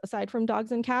else aside from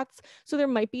dogs and cats. So there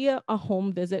might be a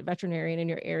home visit veterinarian in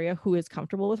your area who is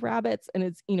comfortable with rabbits. And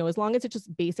it's, as long as it's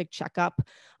just basic checkup,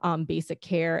 basic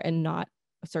care, and not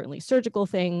certainly surgical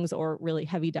things or really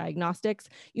heavy diagnostics,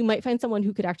 you might find someone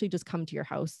who could actually just come to your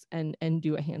house and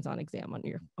do a hands-on exam on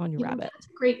your rabbit. That's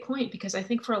a great point, because I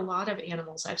think for a lot of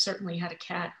animals, I've certainly had a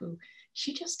cat who,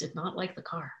 she just did not like the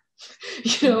car.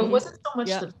 It wasn't so much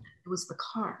it was the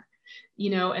car,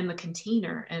 and the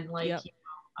container, and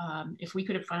if we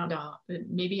could have found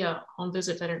maybe a home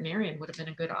visit veterinarian would have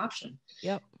been a good option.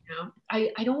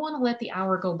 I don't want to let the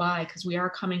hour go by, because we are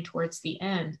coming towards the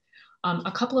end.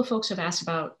 A couple of folks have asked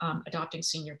about adopting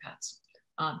senior pets,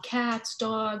 cats,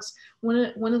 dogs.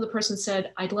 One of the persons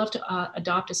said, I'd love to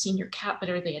adopt a senior cat, but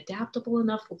are they adaptable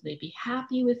enough? Will they be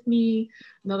happy with me?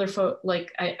 Another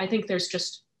I think there's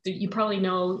just, you probably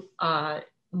know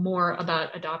more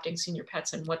about adopting senior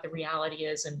pets and what the reality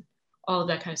is and all of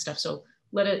that kind of stuff. So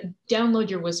let it download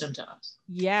your wisdom to us.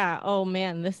 Yeah. Oh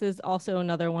man, this is also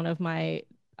another one of my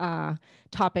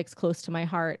topics close to my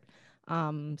heart.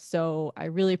 So I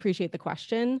really appreciate the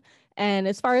question. And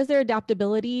as far as their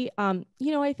adaptability,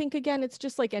 I think, again, it's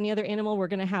just like any other animal. We're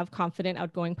going to have confident,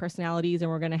 outgoing personalities, and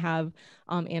we're going to have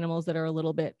animals that are a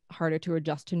little bit harder to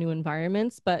adjust to new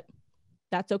environments, but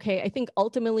that's okay. I think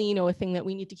ultimately, a thing that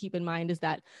we need to keep in mind is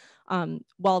that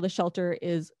while the shelter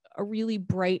is a really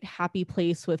bright, happy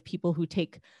place with people who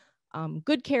take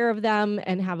good care of them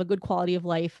and have a good quality of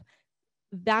life,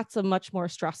 that's a much more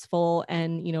stressful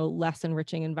and, less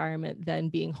enriching environment than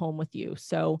being home with you.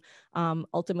 So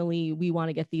ultimately, we want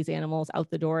to get these animals out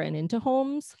the door and into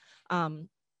homes.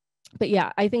 But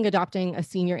yeah, I think adopting a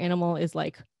senior animal is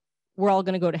like, we're all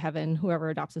going to go to heaven, whoever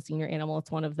adopts a senior animal.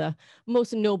 It's one of the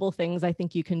most noble things I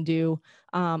think you can do.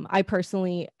 I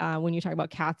personally, when you talk about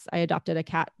cats, I adopted a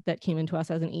cat that came into us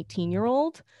as an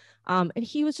 18-year-old. And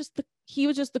he was just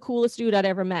the coolest dude I'd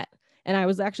ever met. And I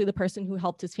was actually the person who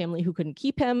helped his family who couldn't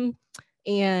keep him.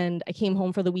 And I came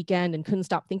home for the weekend and couldn't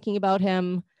stop thinking about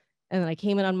him. And then I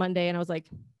came in on Monday and I was like,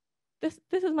 this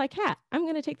is my cat. I'm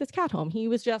going to take this cat home. He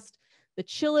was just the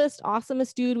chillest,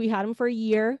 awesomest dude. We had him for a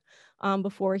year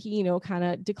before he, kind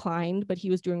of declined, but he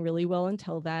was doing really well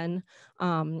until then.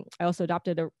 I also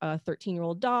adopted a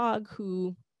 13-year-old dog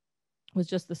who was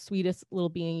just the sweetest little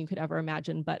being you could ever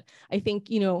imagine. But I think,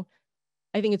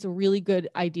 I think it's a really good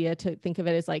idea to think of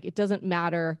it as like, it doesn't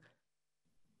matter,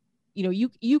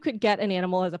 you could get an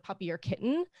animal as a puppy or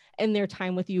kitten and their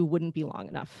time with you wouldn't be long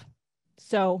enough.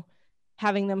 So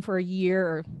having them for a year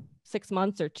or 6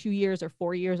 months or 2 years or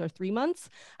 4 years or 3 months,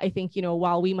 I think,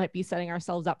 while we might be setting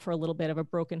ourselves up for a little bit of a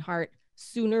broken heart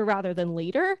sooner rather than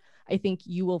later, I think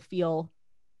you will feel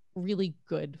really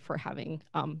good for having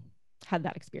had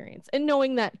that experience. And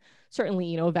knowing that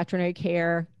certainly, veterinary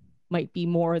care might be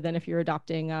more than if you're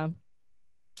adopting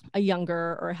a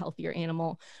younger or a healthier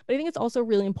animal. But I think it's also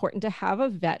really important to have a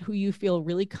vet who you feel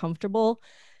really comfortable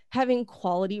having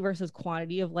quality versus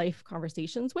quantity of life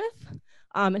conversations with,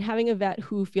 and having a vet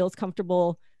who feels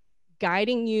comfortable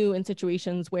guiding you in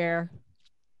situations where,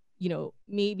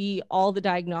 maybe all the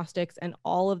diagnostics and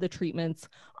all of the treatments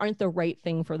aren't the right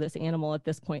thing for this animal at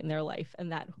this point in their life,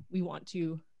 and that we want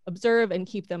to observe and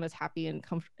keep them as happy and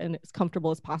as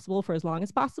comfortable as possible for as long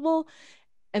as possible,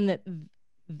 and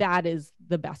that is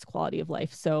the best quality of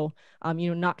life. So,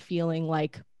 not feeling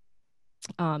like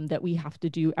that we have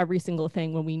to do every single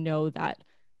thing when we know that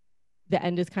the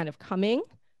end is kind of coming,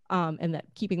 and that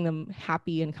keeping them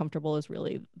happy and comfortable is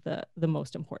really the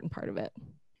most important part of it.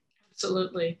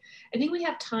 Absolutely. I think we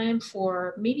have time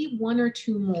for maybe one or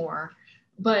two more,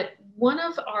 but one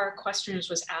of our questioners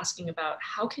was asking about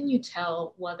how can you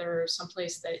tell whether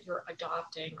someplace that you're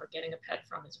adopting or getting a pet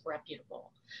from is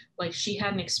reputable? Like, she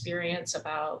had an experience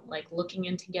about like looking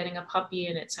into getting a puppy,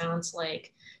 and it sounds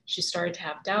like she started to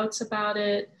have doubts about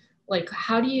it. Like,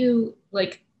 how do you,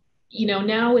 like,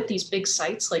 now with these big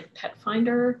sites like Pet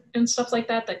Finder and stuff like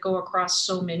that go across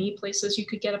so many places you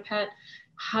could get a pet,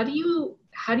 how do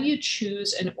you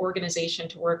choose an organization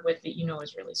to work with that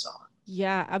is really solid?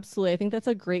 Yeah, absolutely. I think that's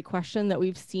a great question that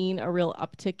we've seen a real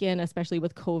uptick in, especially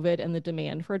with COVID and the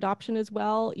demand for adoption as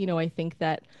well. I think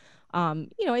that,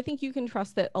 I think you can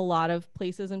trust that a lot of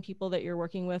places and people that you're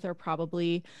working with are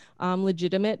probably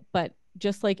legitimate, but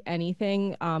just like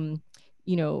anything,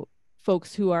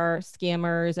 folks who are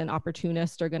scammers and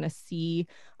opportunists are going to see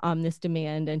this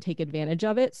demand and take advantage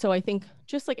of it. So I think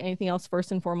just like anything else,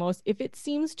 first and foremost, if it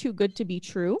seems too good to be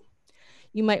true,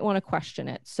 you might want to question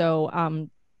it. So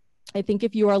I think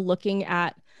if you are looking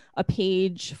at a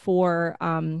page for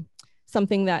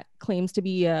something that claims to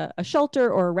be a shelter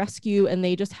or a rescue, and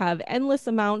they just have endless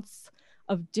amounts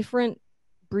of different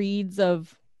breeds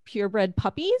of purebred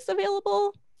puppies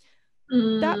available,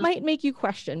 that might make you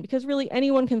question, because really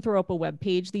anyone can throw up a web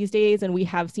page these days. And we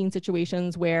have seen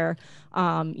situations where,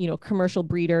 commercial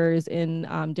breeders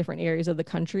in different areas of the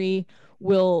country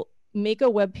will make a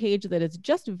web page that is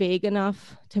just vague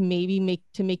enough to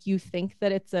make you think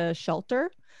that it's a shelter,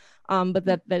 but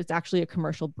that it's actually a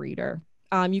commercial breeder.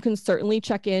 You can certainly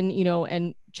check in,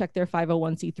 and check their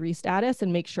 501c3 status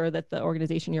and make sure that the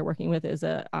organization you're working with is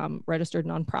a registered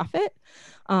nonprofit.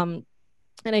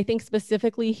 And I think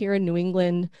specifically here in New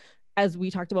England, as we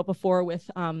talked about before with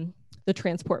the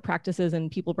transport practices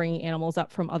and people bringing animals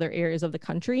up from other areas of the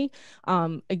country,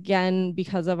 again,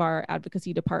 because of our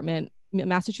advocacy department,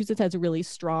 Massachusetts has really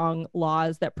strong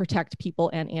laws that protect people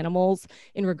and animals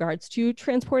in regards to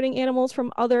transporting animals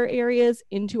from other areas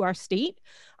into our state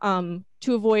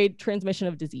to avoid transmission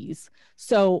of disease.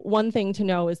 So one thing to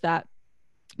know is that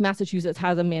Massachusetts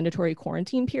has a mandatory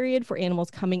quarantine period for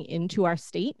animals coming into our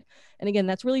state. And again,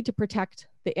 that's really to protect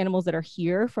the animals that are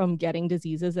here from getting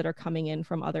diseases that are coming in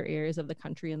from other areas of the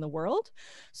country and the world.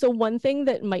 So one thing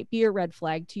that might be a red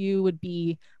flag to you would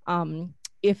be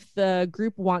if the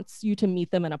group wants you to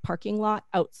meet them in a parking lot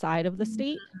outside of the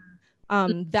state.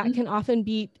 That can often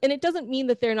be, and it doesn't mean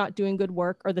that they're not doing good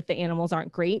work or that the animals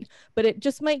aren't great, but it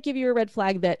just might give you a red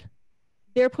flag that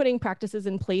they're putting practices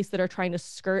in place that are trying to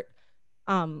skirt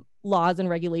laws and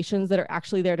regulations that are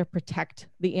actually there to protect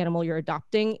the animal you're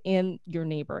adopting and your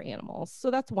neighbor animals.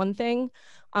 So that's one thing.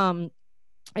 I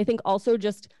think also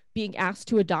just being asked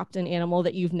to adopt an animal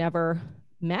that you've never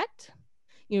met,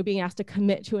 being asked to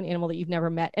commit to an animal that you've never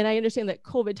met. And I understand that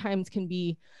COVID times can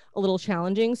be a little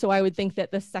challenging. So I would think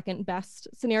that the second best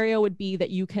scenario would be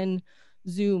that you can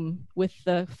Zoom with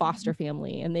the foster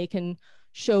family and they can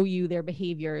show you their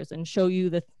behaviors and show you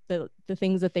the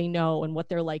things that they know and what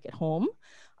they're like at home.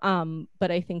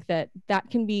 But I think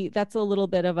that's a little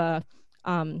bit of a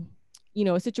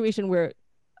situation where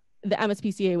the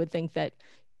MSPCA would think that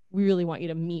we really want you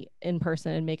to meet in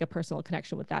person and make a personal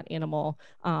connection with that animal.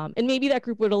 And maybe that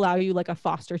group would allow you like a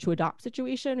foster to adopt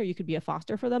situation, or you could be a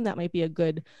foster for them. That might be a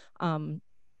good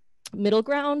middle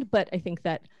ground. But I think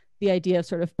that the idea of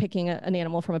sort of picking an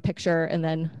animal from a picture and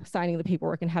then signing the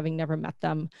paperwork and having never met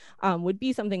them would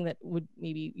be something that would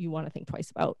maybe you want to think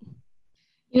twice about.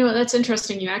 That's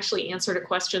interesting. You actually answered a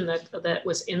question that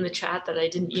was in the chat that I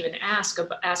didn't even ask,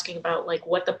 asking about like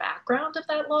what the background of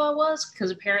that law was, because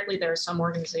apparently there are some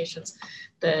organizations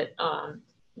that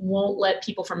won't let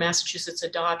people from Massachusetts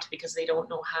adopt because they don't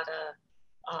know how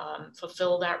to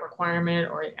fulfill that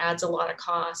requirement, or it adds a lot of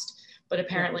cost. But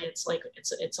apparently it's like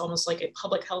it's almost like a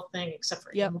public health thing, except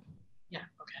for animals. Yeah,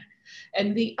 okay.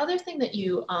 And the other thing that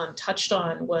you touched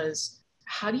on was,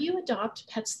 how do you adopt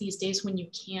pets these days when you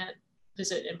can't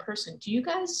visit in person? Do you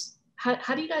guys,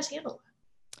 how do you guys handle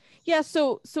that? Yeah,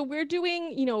 so we're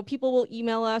doing, people will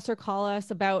email us or call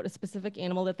us about a specific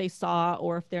animal that they saw,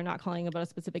 or if they're not calling about a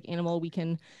specific animal, we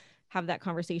can have that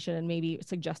conversation and maybe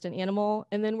suggest an animal.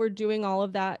 And then we're doing all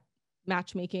of that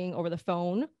matchmaking over the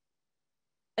phone.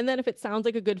 And then if it sounds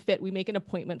like a good fit, we make an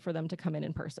appointment for them to come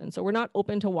in person. So we're not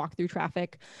open to walk through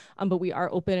traffic, but we are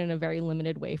open in a very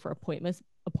limited way for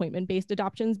appointment-based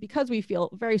adoptions, because we feel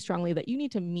very strongly that you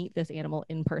need to meet this animal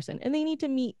in person, and they need to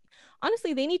meet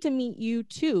you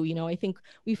too. I think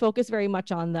we focus very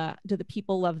much on do the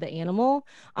people love the animal?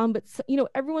 But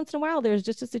every once in a while, there's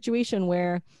just a situation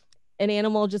where an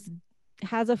animal just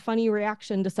has a funny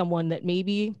reaction to someone that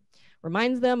maybe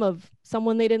reminds them of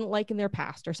someone they didn't like in their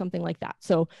past or something like that.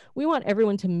 So we want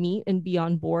everyone to meet and be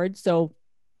on board. So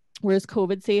we're as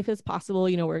COVID safe as possible.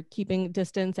 We're keeping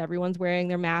distance, everyone's wearing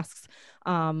their masks,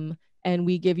 and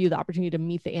we give you the opportunity to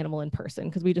meet the animal in person,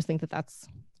 because we just think that that's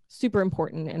super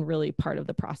important and really part of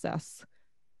the process.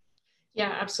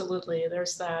 Yeah, absolutely.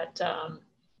 There's that,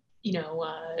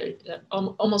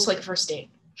 almost like a first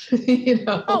date. You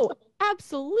know? Oh,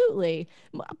 absolutely.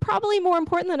 Probably more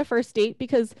important than a first date,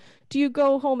 because do you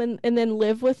go home and then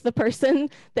live with the person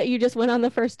that you just went on the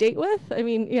first date with? I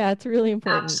mean, yeah, it's really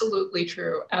important. Absolutely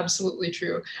true. Absolutely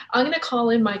true. I'm going to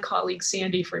call in my colleague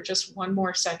Sandy for just one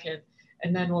more second,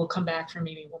 and then we'll come back for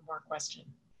maybe one more question.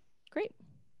 Great.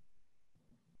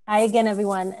 Hi again,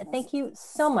 everyone. Thank you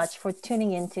so much for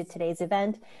tuning into today's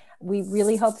event. We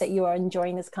really hope that you are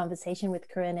enjoying this conversation with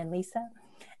Corinne and Lisa.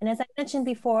 And as I mentioned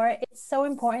before, it's so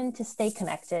important to stay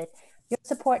connected. Your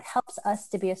support helps us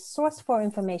to be a source for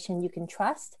information you can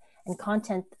trust and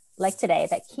content like today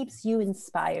that keeps you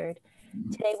inspired.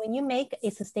 Today, when you make a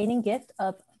sustaining gift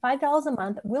of $5 a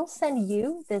month, we'll send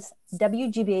you this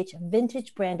WGBH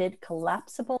vintage branded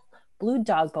collapsible blue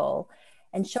dog bowl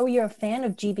and show you're a fan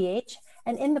of GBH.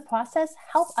 And in the process,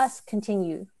 help us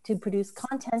continue to produce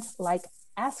content like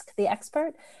Ask the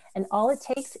Expert. And all it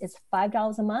takes is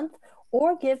 $5 a month,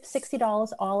 or give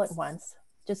 $60 all at once.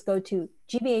 Just go to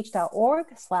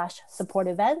gbh.org/support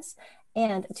events.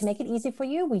 And to make it easy for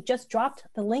you, we just dropped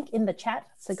the link in the chat.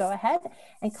 So go ahead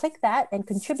and click that and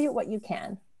contribute what you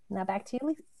can. Now back to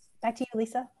you,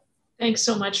 Lisa. Thanks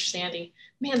so much, Sandy.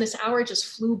 Man, this hour just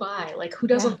flew by. Like, who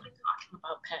doesn't like talking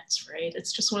about pets, right?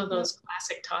 It's just one of those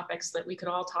classic topics that we could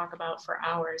all talk about for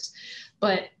hours.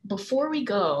 But before we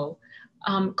go,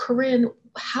 Corinne,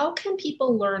 how can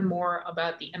people learn more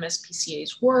about the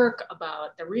MSPCA's work,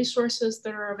 about the resources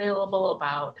that are available,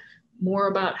 more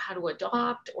about how to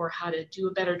adopt or how to do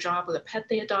a better job with a pet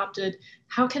they adopted?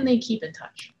 How can they keep in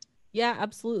touch? Yeah,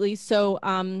 absolutely. So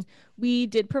we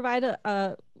did provide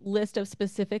a list of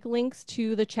specific links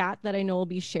to the chat that I know will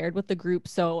be shared with the group.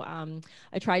 So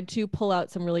I tried to pull out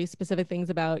some really specific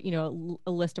things about, you know,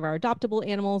 a list of our adoptable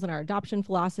animals and our adoption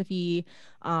philosophy,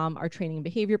 our training and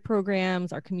behavior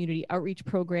programs, our community outreach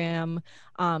program.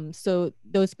 So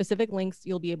those specific links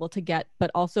you'll be able to get, but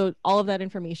also all of that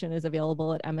information is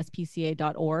available at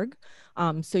mspca.org.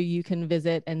 So you can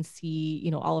visit and see, you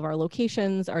know, all of our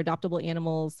locations, our adoptable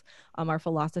animals, our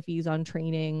philosophies on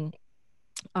training,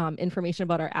 information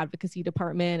about our advocacy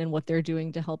department and what they're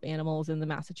doing to help animals in the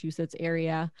Massachusetts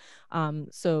area.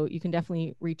 So you can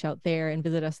definitely reach out there and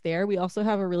visit us there. We also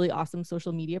have a really awesome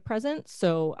social media presence.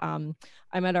 So I'm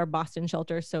at our Boston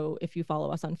shelter. So if you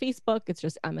follow us on Facebook, it's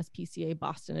just MSPCA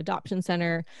Boston Adoption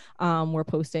Center. We're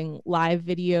posting live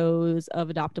videos of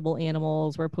adoptable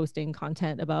animals. We're posting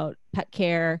content about pet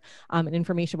care and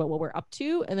information about what we're up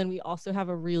to. And then we also have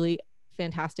a really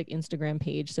fantastic Instagram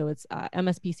page. So it's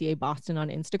MSPCA Boston on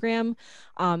Instagram.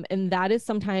 And that is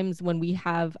sometimes when we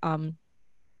have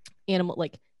animal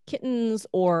like kittens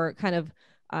or kind of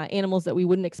animals that we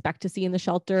wouldn't expect to see in the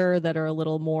shelter that are a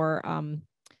little more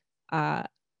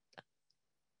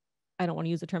I don't want to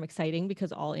use the term exciting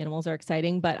because all animals are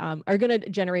exciting, but are going to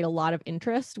generate a lot of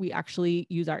interest. We actually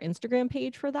use our Instagram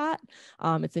page for that.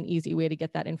 It's an easy way to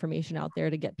get that information out there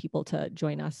to get people to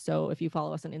join us. So if you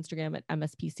follow us on Instagram at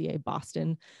MSPCA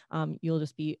Boston, you'll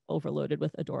just be overloaded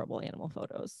with adorable animal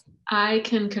photos. I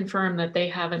can confirm that they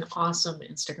have an awesome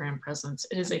Instagram presence.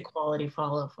 It is a quality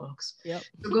follow, folks. Yep.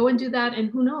 So go and do that. And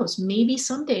who knows, maybe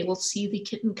someday we'll see the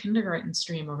kitten kindergarten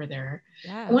stream over there.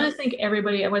 Yeah. I want to thank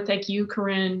everybody. I want to thank you,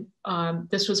 Corinne.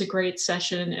 This was a great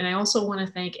session. And I also want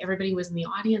to thank everybody who was in the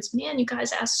audience. Man, you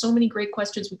guys asked so many great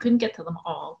questions. We couldn't get to them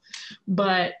all,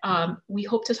 but we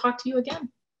hope to talk to you again.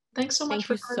 Thanks so much. Thank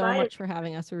you so much for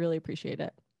having us. We really appreciate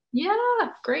it. Yeah,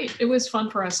 great. It was fun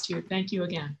for us too. Thank you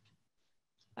again.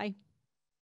 Bye.